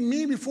hated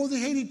me before they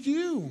hated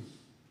you.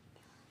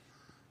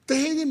 They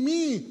hated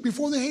me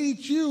before they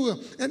hated you.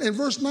 And in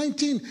verse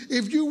 19,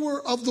 if you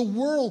were of the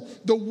world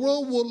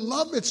will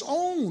love its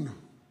own.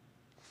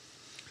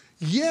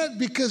 Yet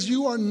because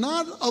you are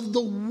not of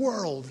the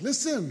world,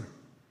 listen.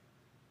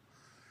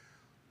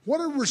 What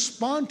a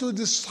response to the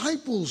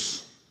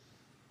disciples.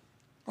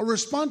 A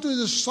response to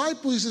the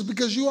disciples, he says,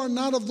 because you are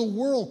not of the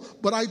world,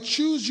 but I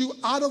choose you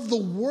out of the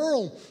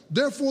world.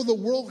 Therefore the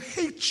world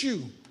hates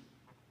you.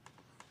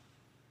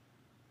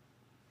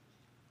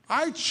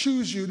 I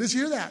choose you. Let's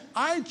hear that.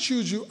 I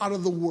choose you out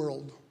of the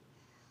world.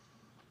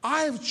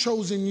 I've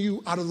chosen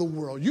you out of the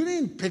world. You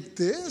didn't pick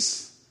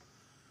this.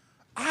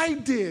 I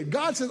did.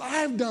 God said,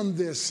 I've done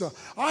this.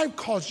 I've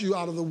caused you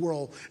out of the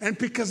world. And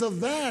because of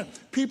that,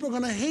 people are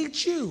going to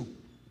hate you.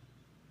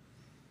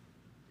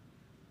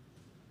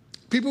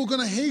 People are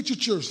going to hate you,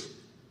 church.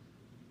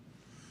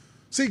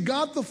 See,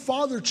 God the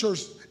Father, church,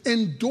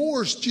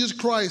 endorsed Jesus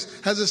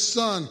Christ as his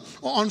son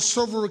on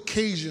several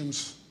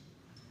occasions.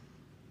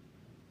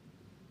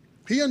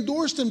 He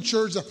endorsed him,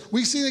 church.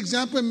 We see an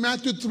example in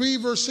Matthew 3,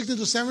 verse 16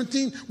 to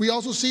 17. We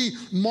also see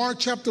Mark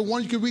chapter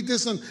 1. You can read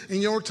this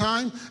in your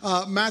time.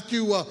 Mark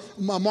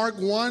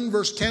 1,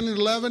 verse 10 and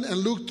 11, and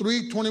Luke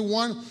 3,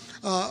 21.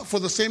 For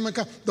the same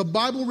account. The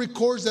Bible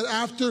records that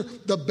after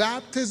the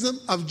baptism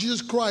of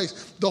Jesus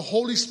Christ, the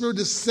Holy Spirit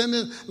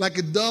descended like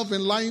a dove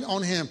and light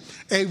on him.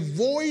 A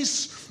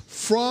voice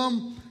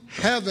from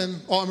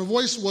heaven, or a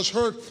voice was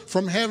heard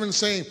from heaven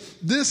saying,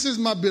 this is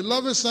my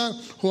beloved Son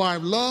who I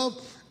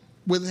love.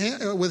 With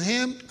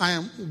him I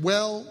am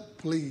well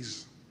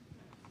pleased.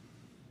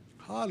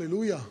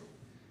 Hallelujah.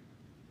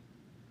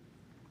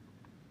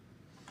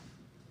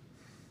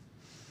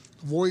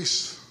 And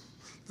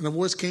the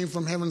voice came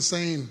from heaven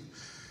saying,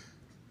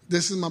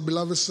 this is my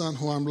beloved Son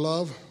who I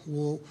love.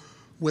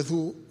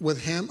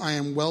 With him I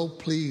am well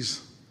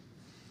pleased.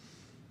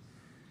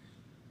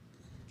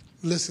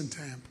 Listen to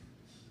him.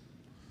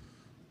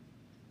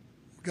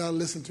 We've got to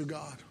listen to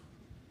God.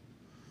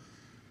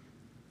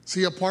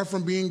 See, apart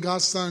from being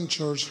God's son,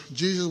 church,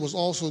 Jesus was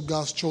also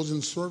God's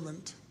chosen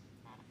servant.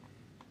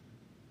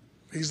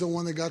 He's the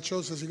one that God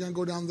chose. Says, you're going to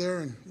go down there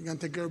and you're going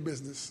to take care of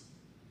business.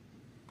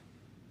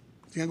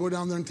 You're going to go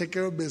down there and take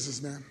care of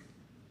business, man.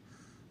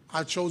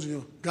 I've chosen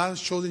you. God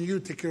has chosen you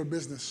to take care of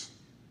business.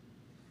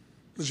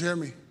 Did you hear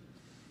me?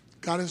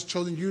 God has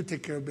chosen you to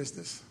take care of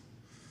business.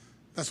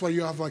 That's why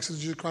you have access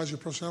to Jesus Christ, your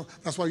personal.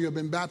 That's why you have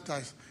been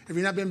baptized. If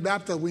you've not been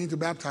baptized, we need to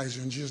baptize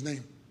you in Jesus'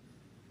 name.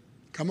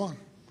 Come on.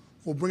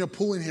 We'll bring a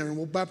pool in here and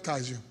we'll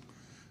baptize you.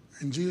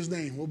 In Jesus'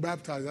 name, we'll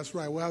baptize you. That's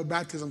right. We'll have a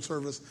baptism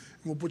service. And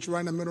we'll put you right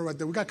in the middle right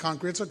there. We got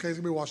concrete. It's okay. It's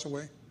going to be washed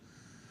away.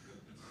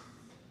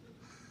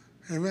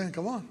 Amen.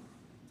 Come on.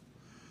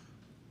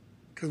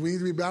 Because we need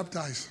to be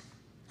baptized.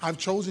 I've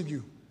chosen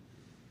you.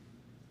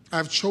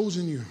 I've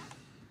chosen you.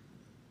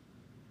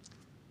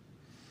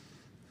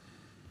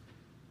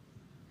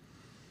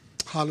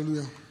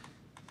 Hallelujah.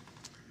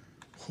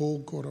 Oh,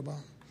 God, about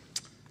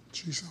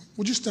Jesus.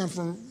 Would you stand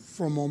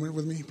for a moment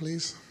with me,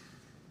 please?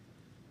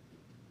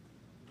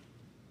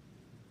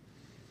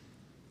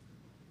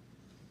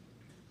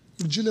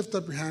 Would you lift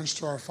up your hands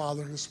to our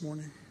Father this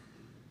morning?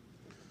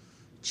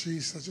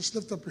 Jesus, just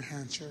lift up your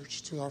hands,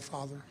 church, to our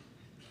Father.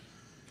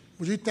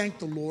 Would you thank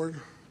the Lord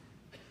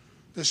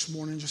this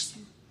morning just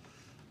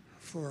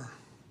for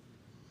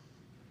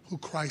who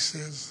Christ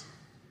is?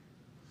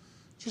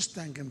 Just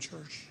thank Him,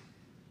 church.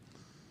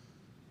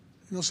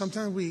 You know,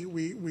 sometimes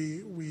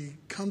we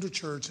come to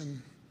church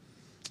and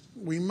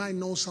we might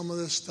know some of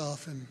this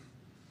stuff, and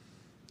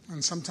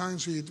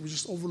sometimes we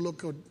just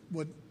overlook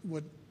what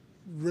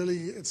really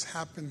it's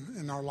happened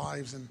in our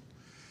lives and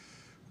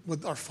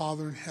what our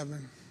Father in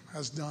heaven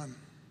has done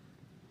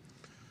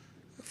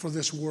for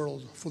this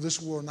world,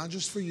 not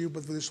just for you,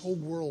 but for this whole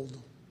world,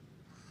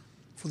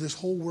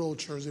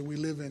 church, that we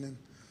live in. And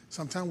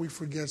sometimes we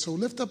forget. So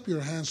lift up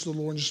your hands to the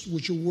Lord and just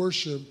would you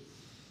worship,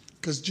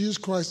 because Jesus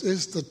Christ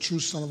is the true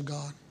Son of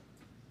God.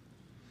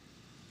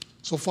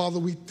 So, Father,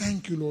 we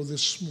thank you, Lord,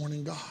 this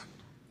morning, God.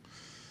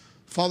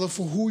 Father,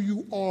 for who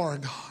you are,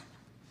 God.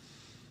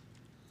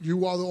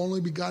 You are the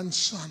only begotten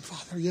Son,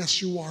 Father.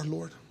 Yes, you are,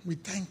 Lord. We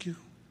thank you.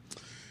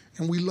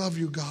 And we love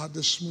you, God,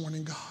 this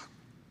morning, God.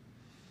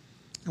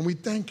 And we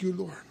thank you,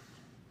 Lord,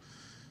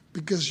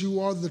 because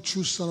you are the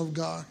true Son of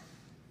God.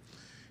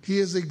 He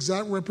is the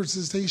exact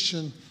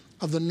representation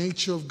of the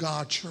nature of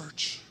God,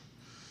 church.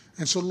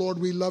 And so, Lord,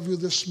 we love you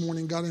this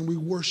morning, God, and we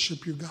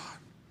worship you, God.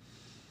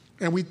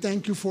 And we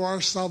thank you for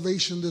our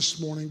salvation this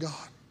morning,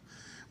 God.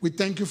 We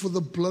thank you for the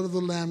blood of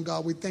the Lamb,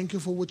 God. We thank you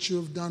for what you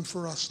have done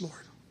for us, Lord.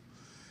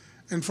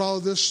 And Father,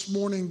 this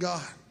morning,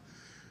 God,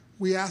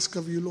 we ask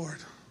of you, Lord,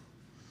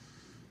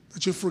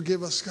 that you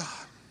forgive us, God.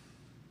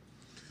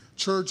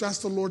 Church,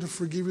 ask the Lord to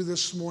forgive you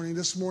this morning.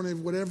 This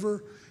morning,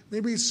 whatever,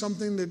 maybe it's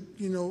something that,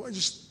 you know,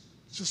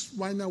 just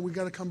right now we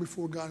got to come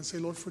before God and say,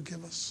 Lord,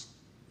 forgive us.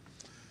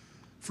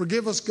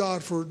 Forgive us,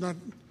 God, for not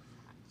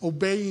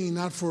obeying,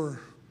 not for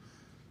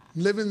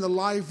living the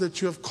life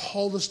that you have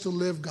called us to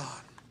live,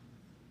 God.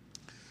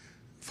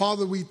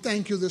 Father, we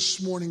thank you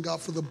this morning, God,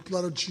 for the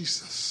blood of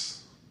Jesus,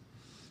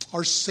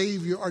 our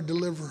Savior, our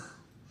deliverer,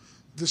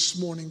 this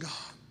morning, God.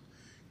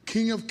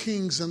 King of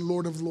kings and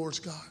Lord of lords,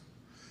 God.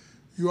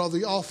 You are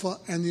the Alpha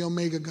and the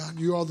Omega, God.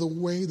 You are the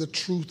way, the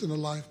truth, and the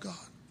life, God.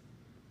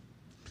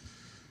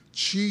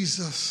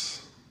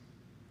 Jesus,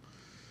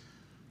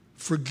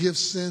 forgive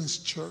sins,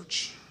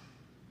 church.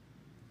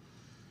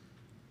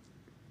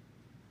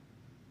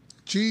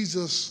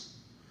 Jesus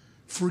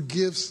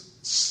forgives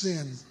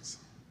sins.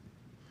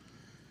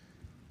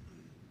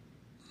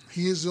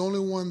 He is the only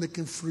one that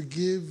can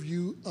forgive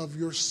you of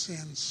your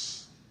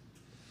sins.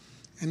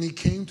 And he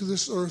came to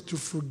this earth to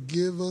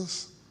forgive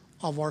us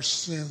of our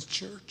sins,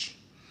 church.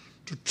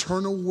 To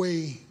turn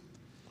away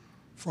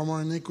from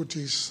our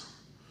iniquities,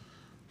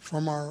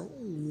 from our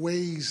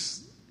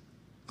ways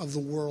of the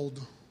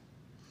world.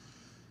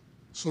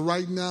 So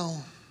right now,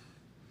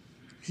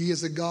 he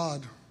is a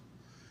God,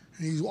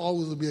 and he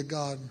always will be a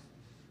God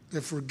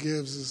that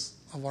forgives us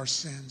of our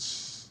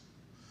sins.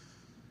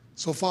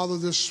 So Father,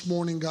 this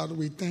morning, God,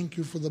 we thank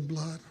you for the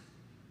blood.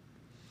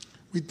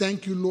 We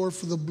thank you, Lord,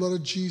 for the blood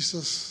of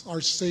Jesus, our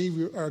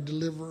Savior, our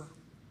deliverer.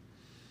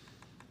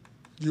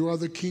 You are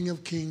the King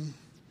of kings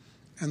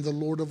and the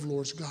Lord of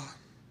lords, God.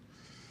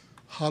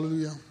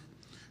 Hallelujah.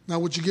 Now,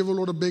 would you give the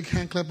Lord a big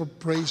hand clap of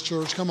praise,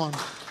 church? Come on.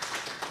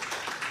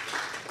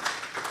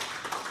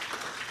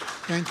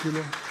 Thank you,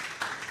 Lord.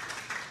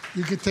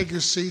 You can take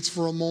your seats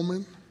for a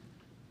moment.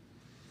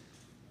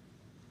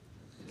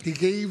 He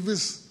gave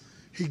his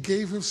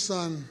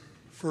son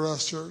for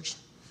us, church,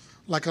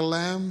 like a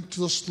lamb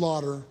to the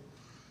slaughter,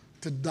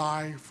 to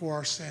die for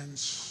our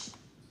sins.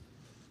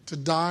 To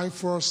die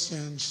for our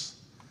sins.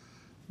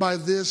 By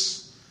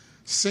this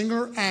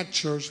singular act,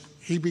 church,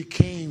 he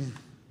became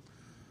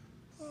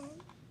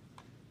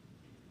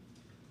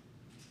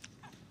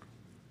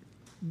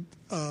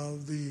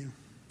the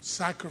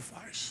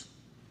sacrifice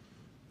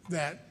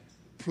that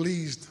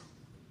pleased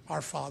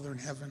our Father in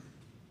heaven.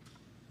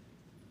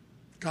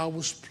 God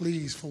was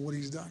pleased for what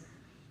he's done.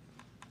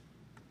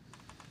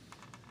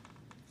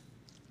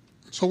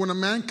 So when a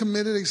man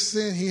committed a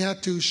sin, he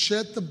had to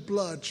shed the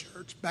blood,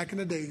 church, back in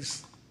the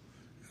days.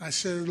 And I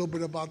shared a little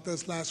bit about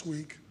this last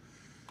week.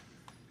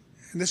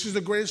 And this is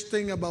the greatest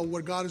thing about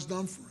what God has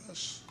done for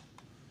us.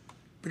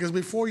 Because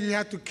before you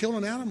had to kill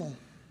an animal.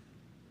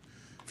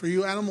 For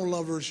you animal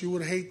lovers, you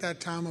would hate that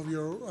time of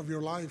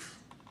your life.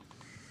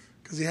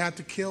 Because you had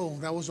to kill.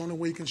 That was the only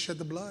way you can shed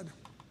the blood.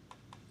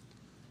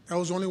 That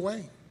was the only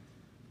way.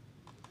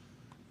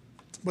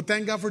 But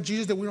thank God for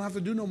Jesus that we don't have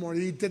to do no more.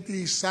 He did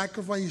the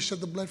sacrifice. He shed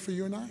the blood for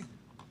you and I.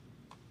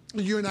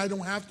 You and I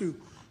don't have to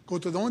go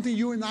to. The only thing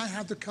you and I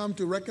have to come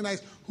to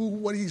recognize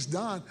what he's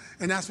done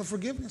and ask for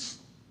forgiveness.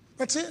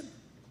 That's it.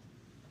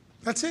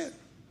 That's it.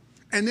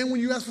 And then when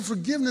you ask for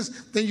forgiveness,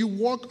 then you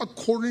walk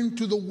according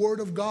to the word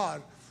of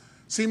God.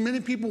 See, many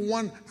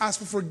people ask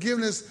for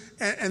forgiveness,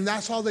 and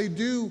that's all they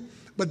do,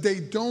 but they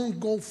don't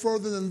go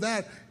further than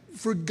that.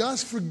 For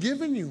God's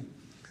forgiven you.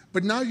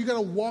 But now you got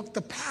to walk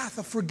the path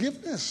of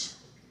forgiveness.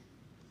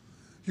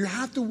 You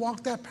have to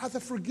walk that path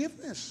of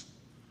forgiveness.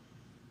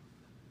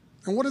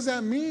 And what does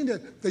that mean?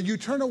 That you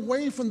turn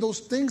away from those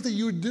things that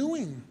you're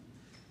doing.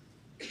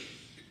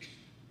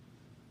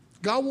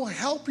 God will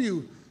help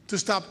you to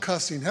stop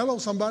cussing. Hello,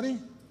 somebody.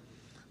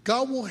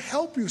 God will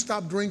help you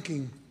stop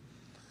drinking.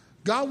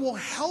 God will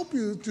help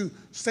you to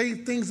say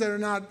things that are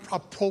not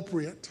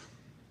appropriate.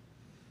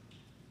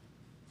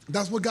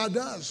 That's what God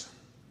does.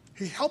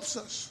 He helps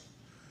us.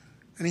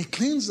 And he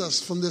cleans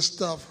us from this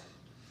stuff.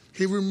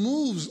 He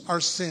removes our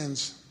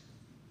sins.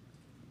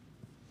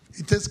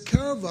 He takes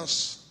care of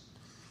us.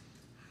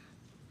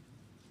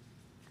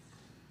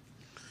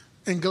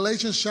 In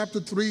Galatians chapter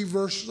 3,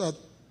 verse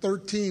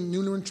 13,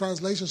 New Living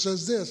Translation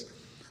says this: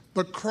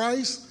 but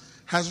Christ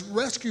has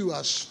rescued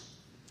us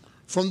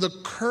from the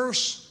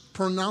curse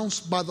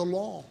pronounced by the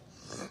law.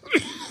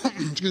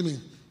 Excuse me.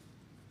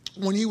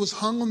 When he was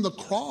hung on the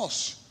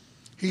cross,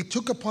 he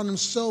took upon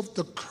himself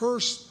the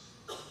curse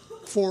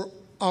for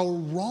our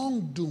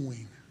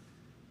wrongdoing.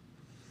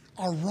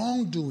 Our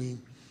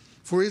wrongdoing.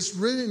 For it's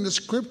written in the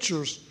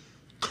scriptures,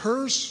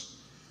 curse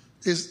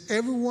is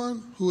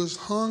everyone who is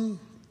hung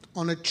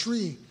on a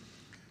tree.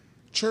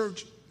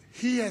 Church,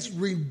 he has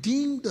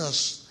redeemed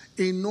us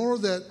in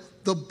order that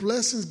the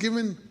blessings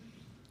given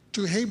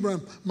to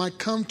Abraham might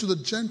come to the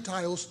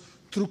Gentiles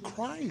through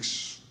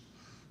Christ.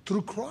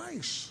 Through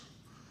Christ.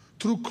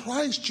 Through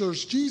Christ,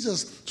 church,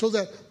 Jesus, so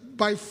that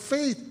by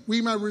faith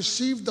we might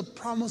receive the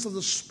promise of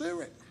the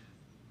Spirit.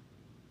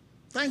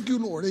 Thank you,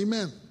 Lord.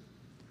 Amen.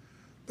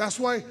 That's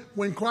why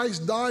when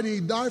Christ died, he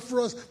died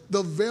for us,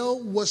 the veil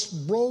was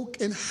broke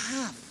in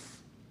half.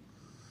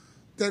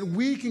 That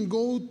we can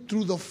go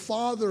through the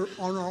Father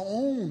on our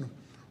own.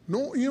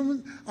 No,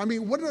 I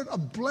mean, what a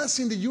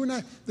blessing that you and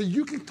I, that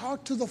you can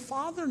talk to the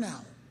Father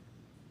now.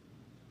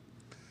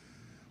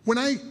 When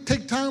I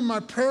take time in my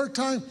prayer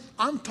time,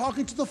 I'm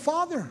talking to the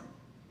Father,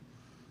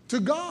 to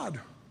God.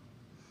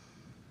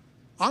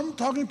 I'm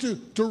talking to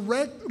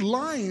direct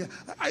line.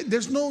 I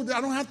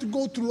don't have to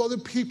go through other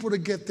people to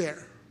get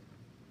there.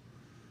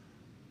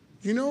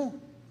 You know,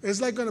 it's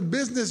like in a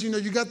business,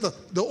 you got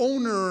the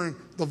owner and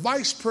the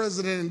vice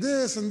president and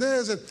this and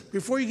this. And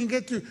before you can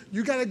get to,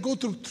 you got to go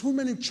through too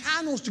many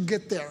channels to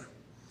get there.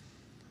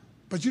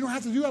 But you don't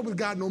have to do that with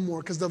God no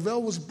more because the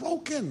veil was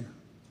broken.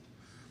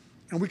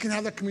 And we can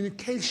have that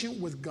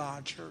communication with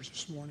God, church,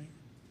 this morning.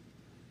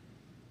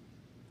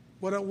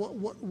 I don't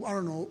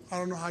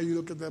know how you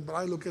look at that, but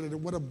I look at it,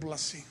 what a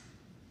blessing.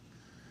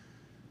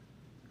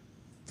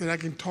 That I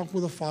can talk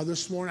with the Father.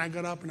 This morning I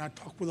got up and I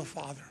talked with the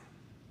Father.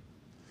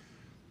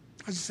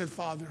 I just said,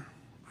 Father,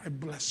 I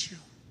bless you.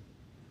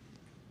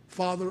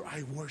 Father,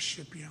 I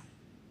worship you.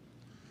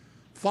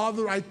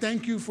 Father, I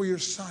thank you for your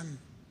Son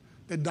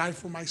that died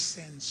for my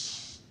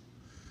sins.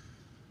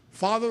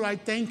 Father, I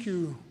thank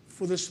you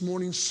for this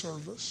morning's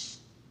service.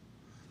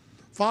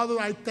 Father,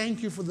 I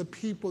thank you for the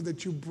people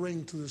that you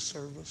bring to the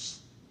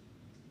service.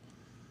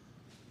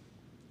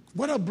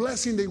 What a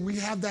blessing that we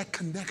have that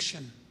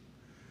connection.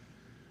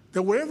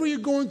 That wherever you're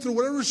going through,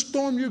 whatever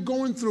storm you're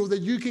going through,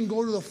 that you can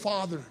go to the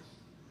Father.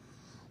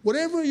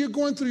 Whatever you're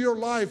going through your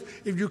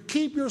life, if you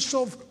keep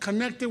yourself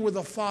connected with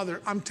the Father,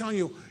 I'm telling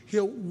you,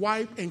 he'll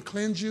wipe and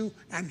cleanse you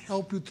and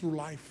help you through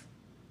life.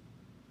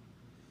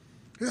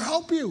 He'll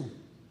help you.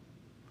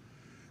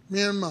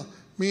 Me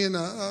and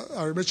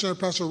our missionary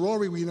Pastor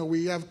Rory,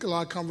 we have a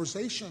lot of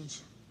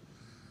conversations.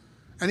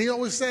 And he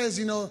always says,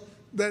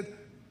 that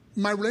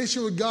my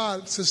relationship with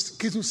God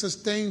keeps me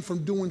sustained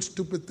from doing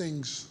stupid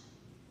things.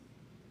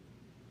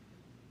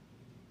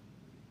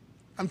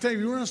 I'm telling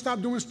you, if you want to stop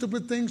doing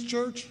stupid things,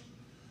 church,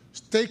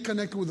 stay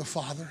connected with the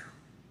Father.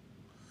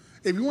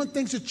 If you want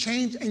things to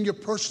change in your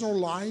personal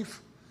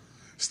life,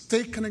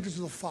 stay connected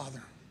to the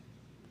Father,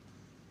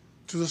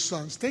 to the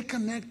Son. Stay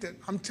connected.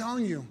 I'm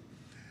telling you.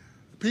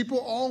 People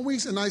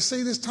always, and I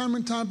say this time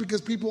and time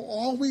because people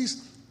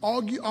always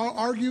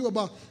argue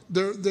about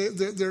their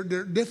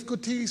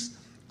difficulties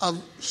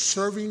of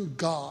serving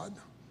God.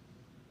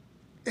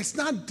 It's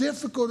not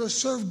difficult to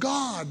serve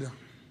God.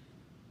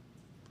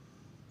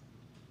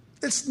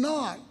 It's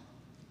not.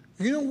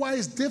 You know why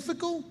it's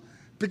difficult?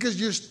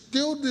 Because you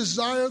still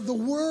desire the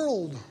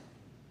world.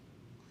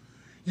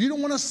 You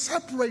don't want to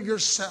separate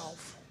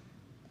yourself.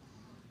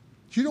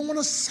 You don't want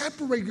to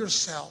separate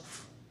yourself.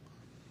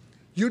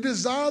 You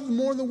desire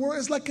more of the world.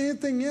 It's like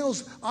anything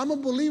else. I'm a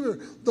believer.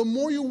 The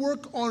more you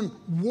work on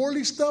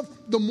worldly stuff,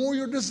 the more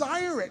you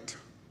desire it.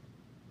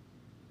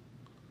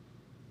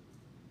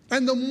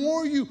 And the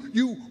more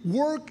you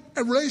work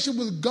a relationship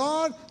with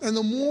God, and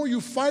the more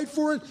you fight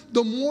for it,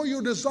 the more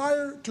you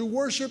desire to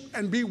worship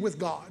and be with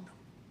God.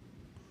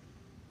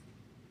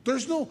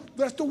 That's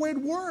the way it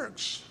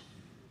works.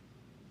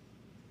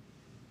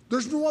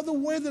 There's no other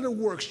way that it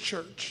works,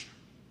 church.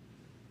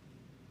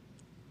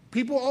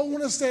 People all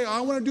want to say,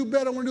 I want to do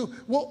better,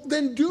 well,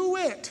 then do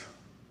it.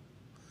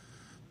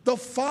 The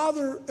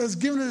Father has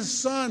given his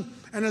Son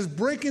and is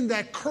breaking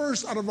that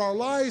curse out of our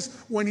lives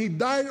when he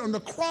died on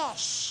the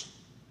cross.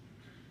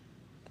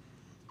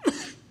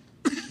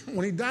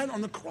 When he died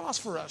on the cross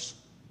for us.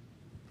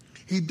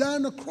 He died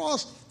on the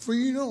cross for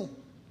you know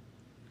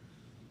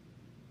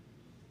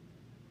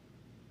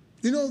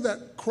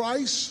that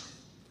Christ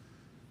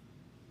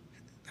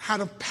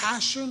had a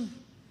passion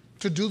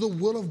to do the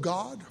will of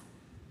God?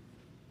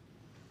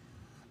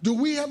 Do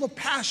we have a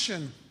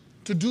passion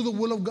to do the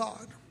will of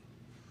God?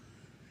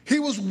 He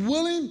was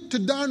willing to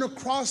die on the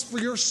cross for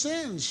your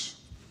sins.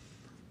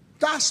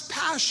 That's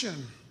passion.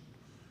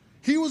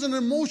 He was an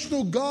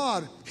emotional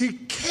God. He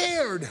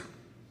cared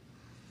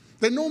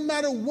that no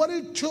matter what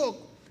it took,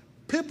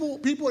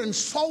 people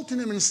insulting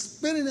him and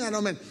spitting at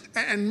him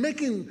and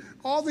making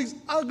all these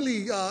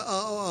ugly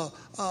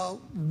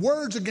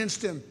words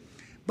against him.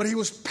 But he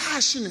was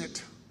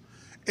passionate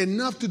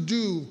enough to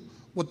do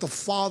what the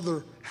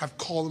Father had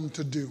called him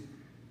to do.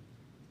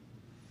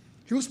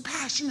 He was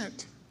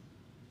passionate.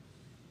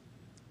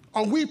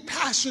 Are we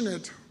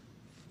passionate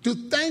to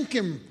thank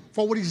him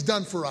for what he's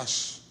done for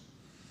us?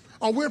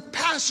 Are we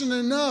passionate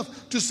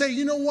enough to say,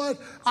 you know what,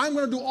 I'm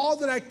going to do all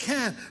that I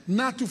can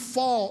not to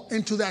fall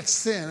into that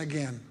sin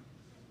again?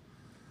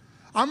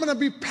 I'm going to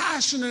be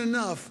passionate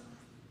enough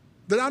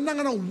that I'm not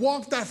going to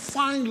walk that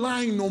fine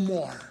line no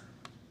more.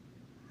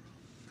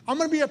 I'm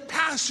going to be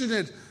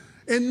passionate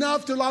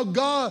enough to allow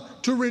God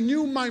to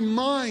renew my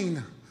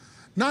mind,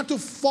 not to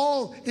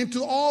fall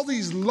into all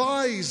these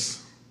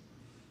lies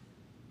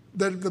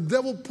that the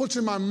devil puts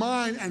in my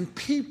mind and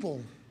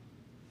people.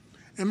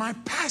 Am I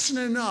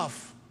passionate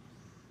enough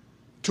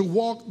to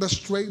walk the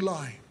straight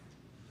line?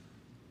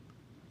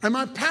 Am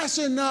I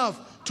passionate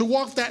enough to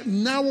walk that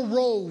narrow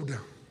road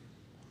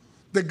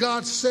that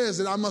God says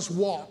that I must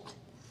walk?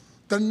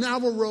 The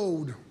narrow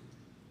road.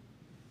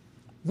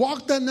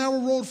 Walk that narrow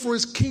road for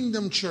his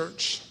kingdom,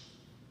 church.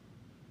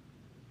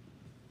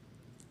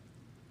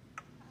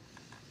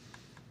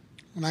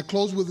 And I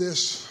close with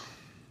this.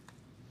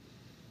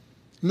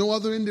 No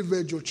other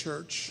individual,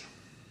 church,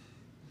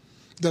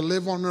 that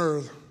live on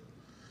earth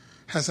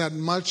has had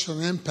much of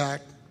an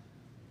impact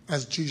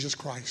as Jesus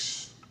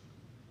Christ.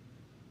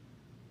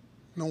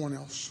 No one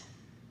else.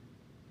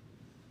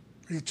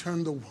 He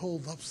turned the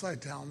world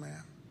upside down,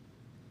 man.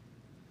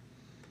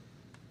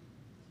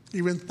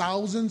 Even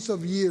thousands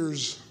of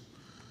years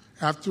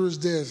after his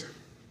death,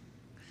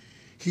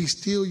 he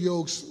still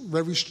yokes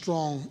very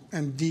strong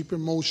and deep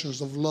emotions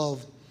of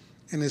love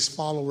in his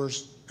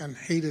followers and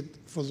hatred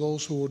for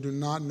those who do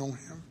not know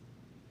him.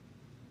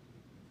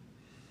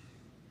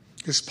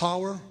 His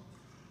power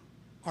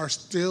are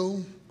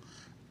still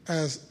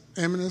as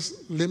eminent,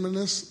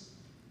 limitless,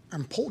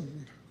 and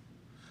potent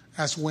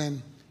as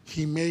when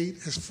he made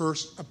his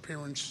first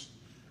appearance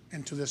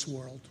into this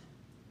world.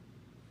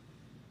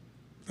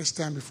 Let's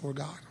stand before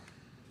God.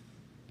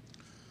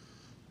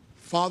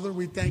 Father,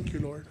 we thank you,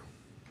 Lord,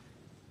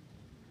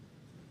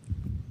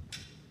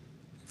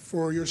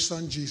 for your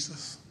son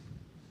Jesus.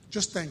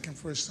 Just thank him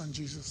for his son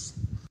Jesus.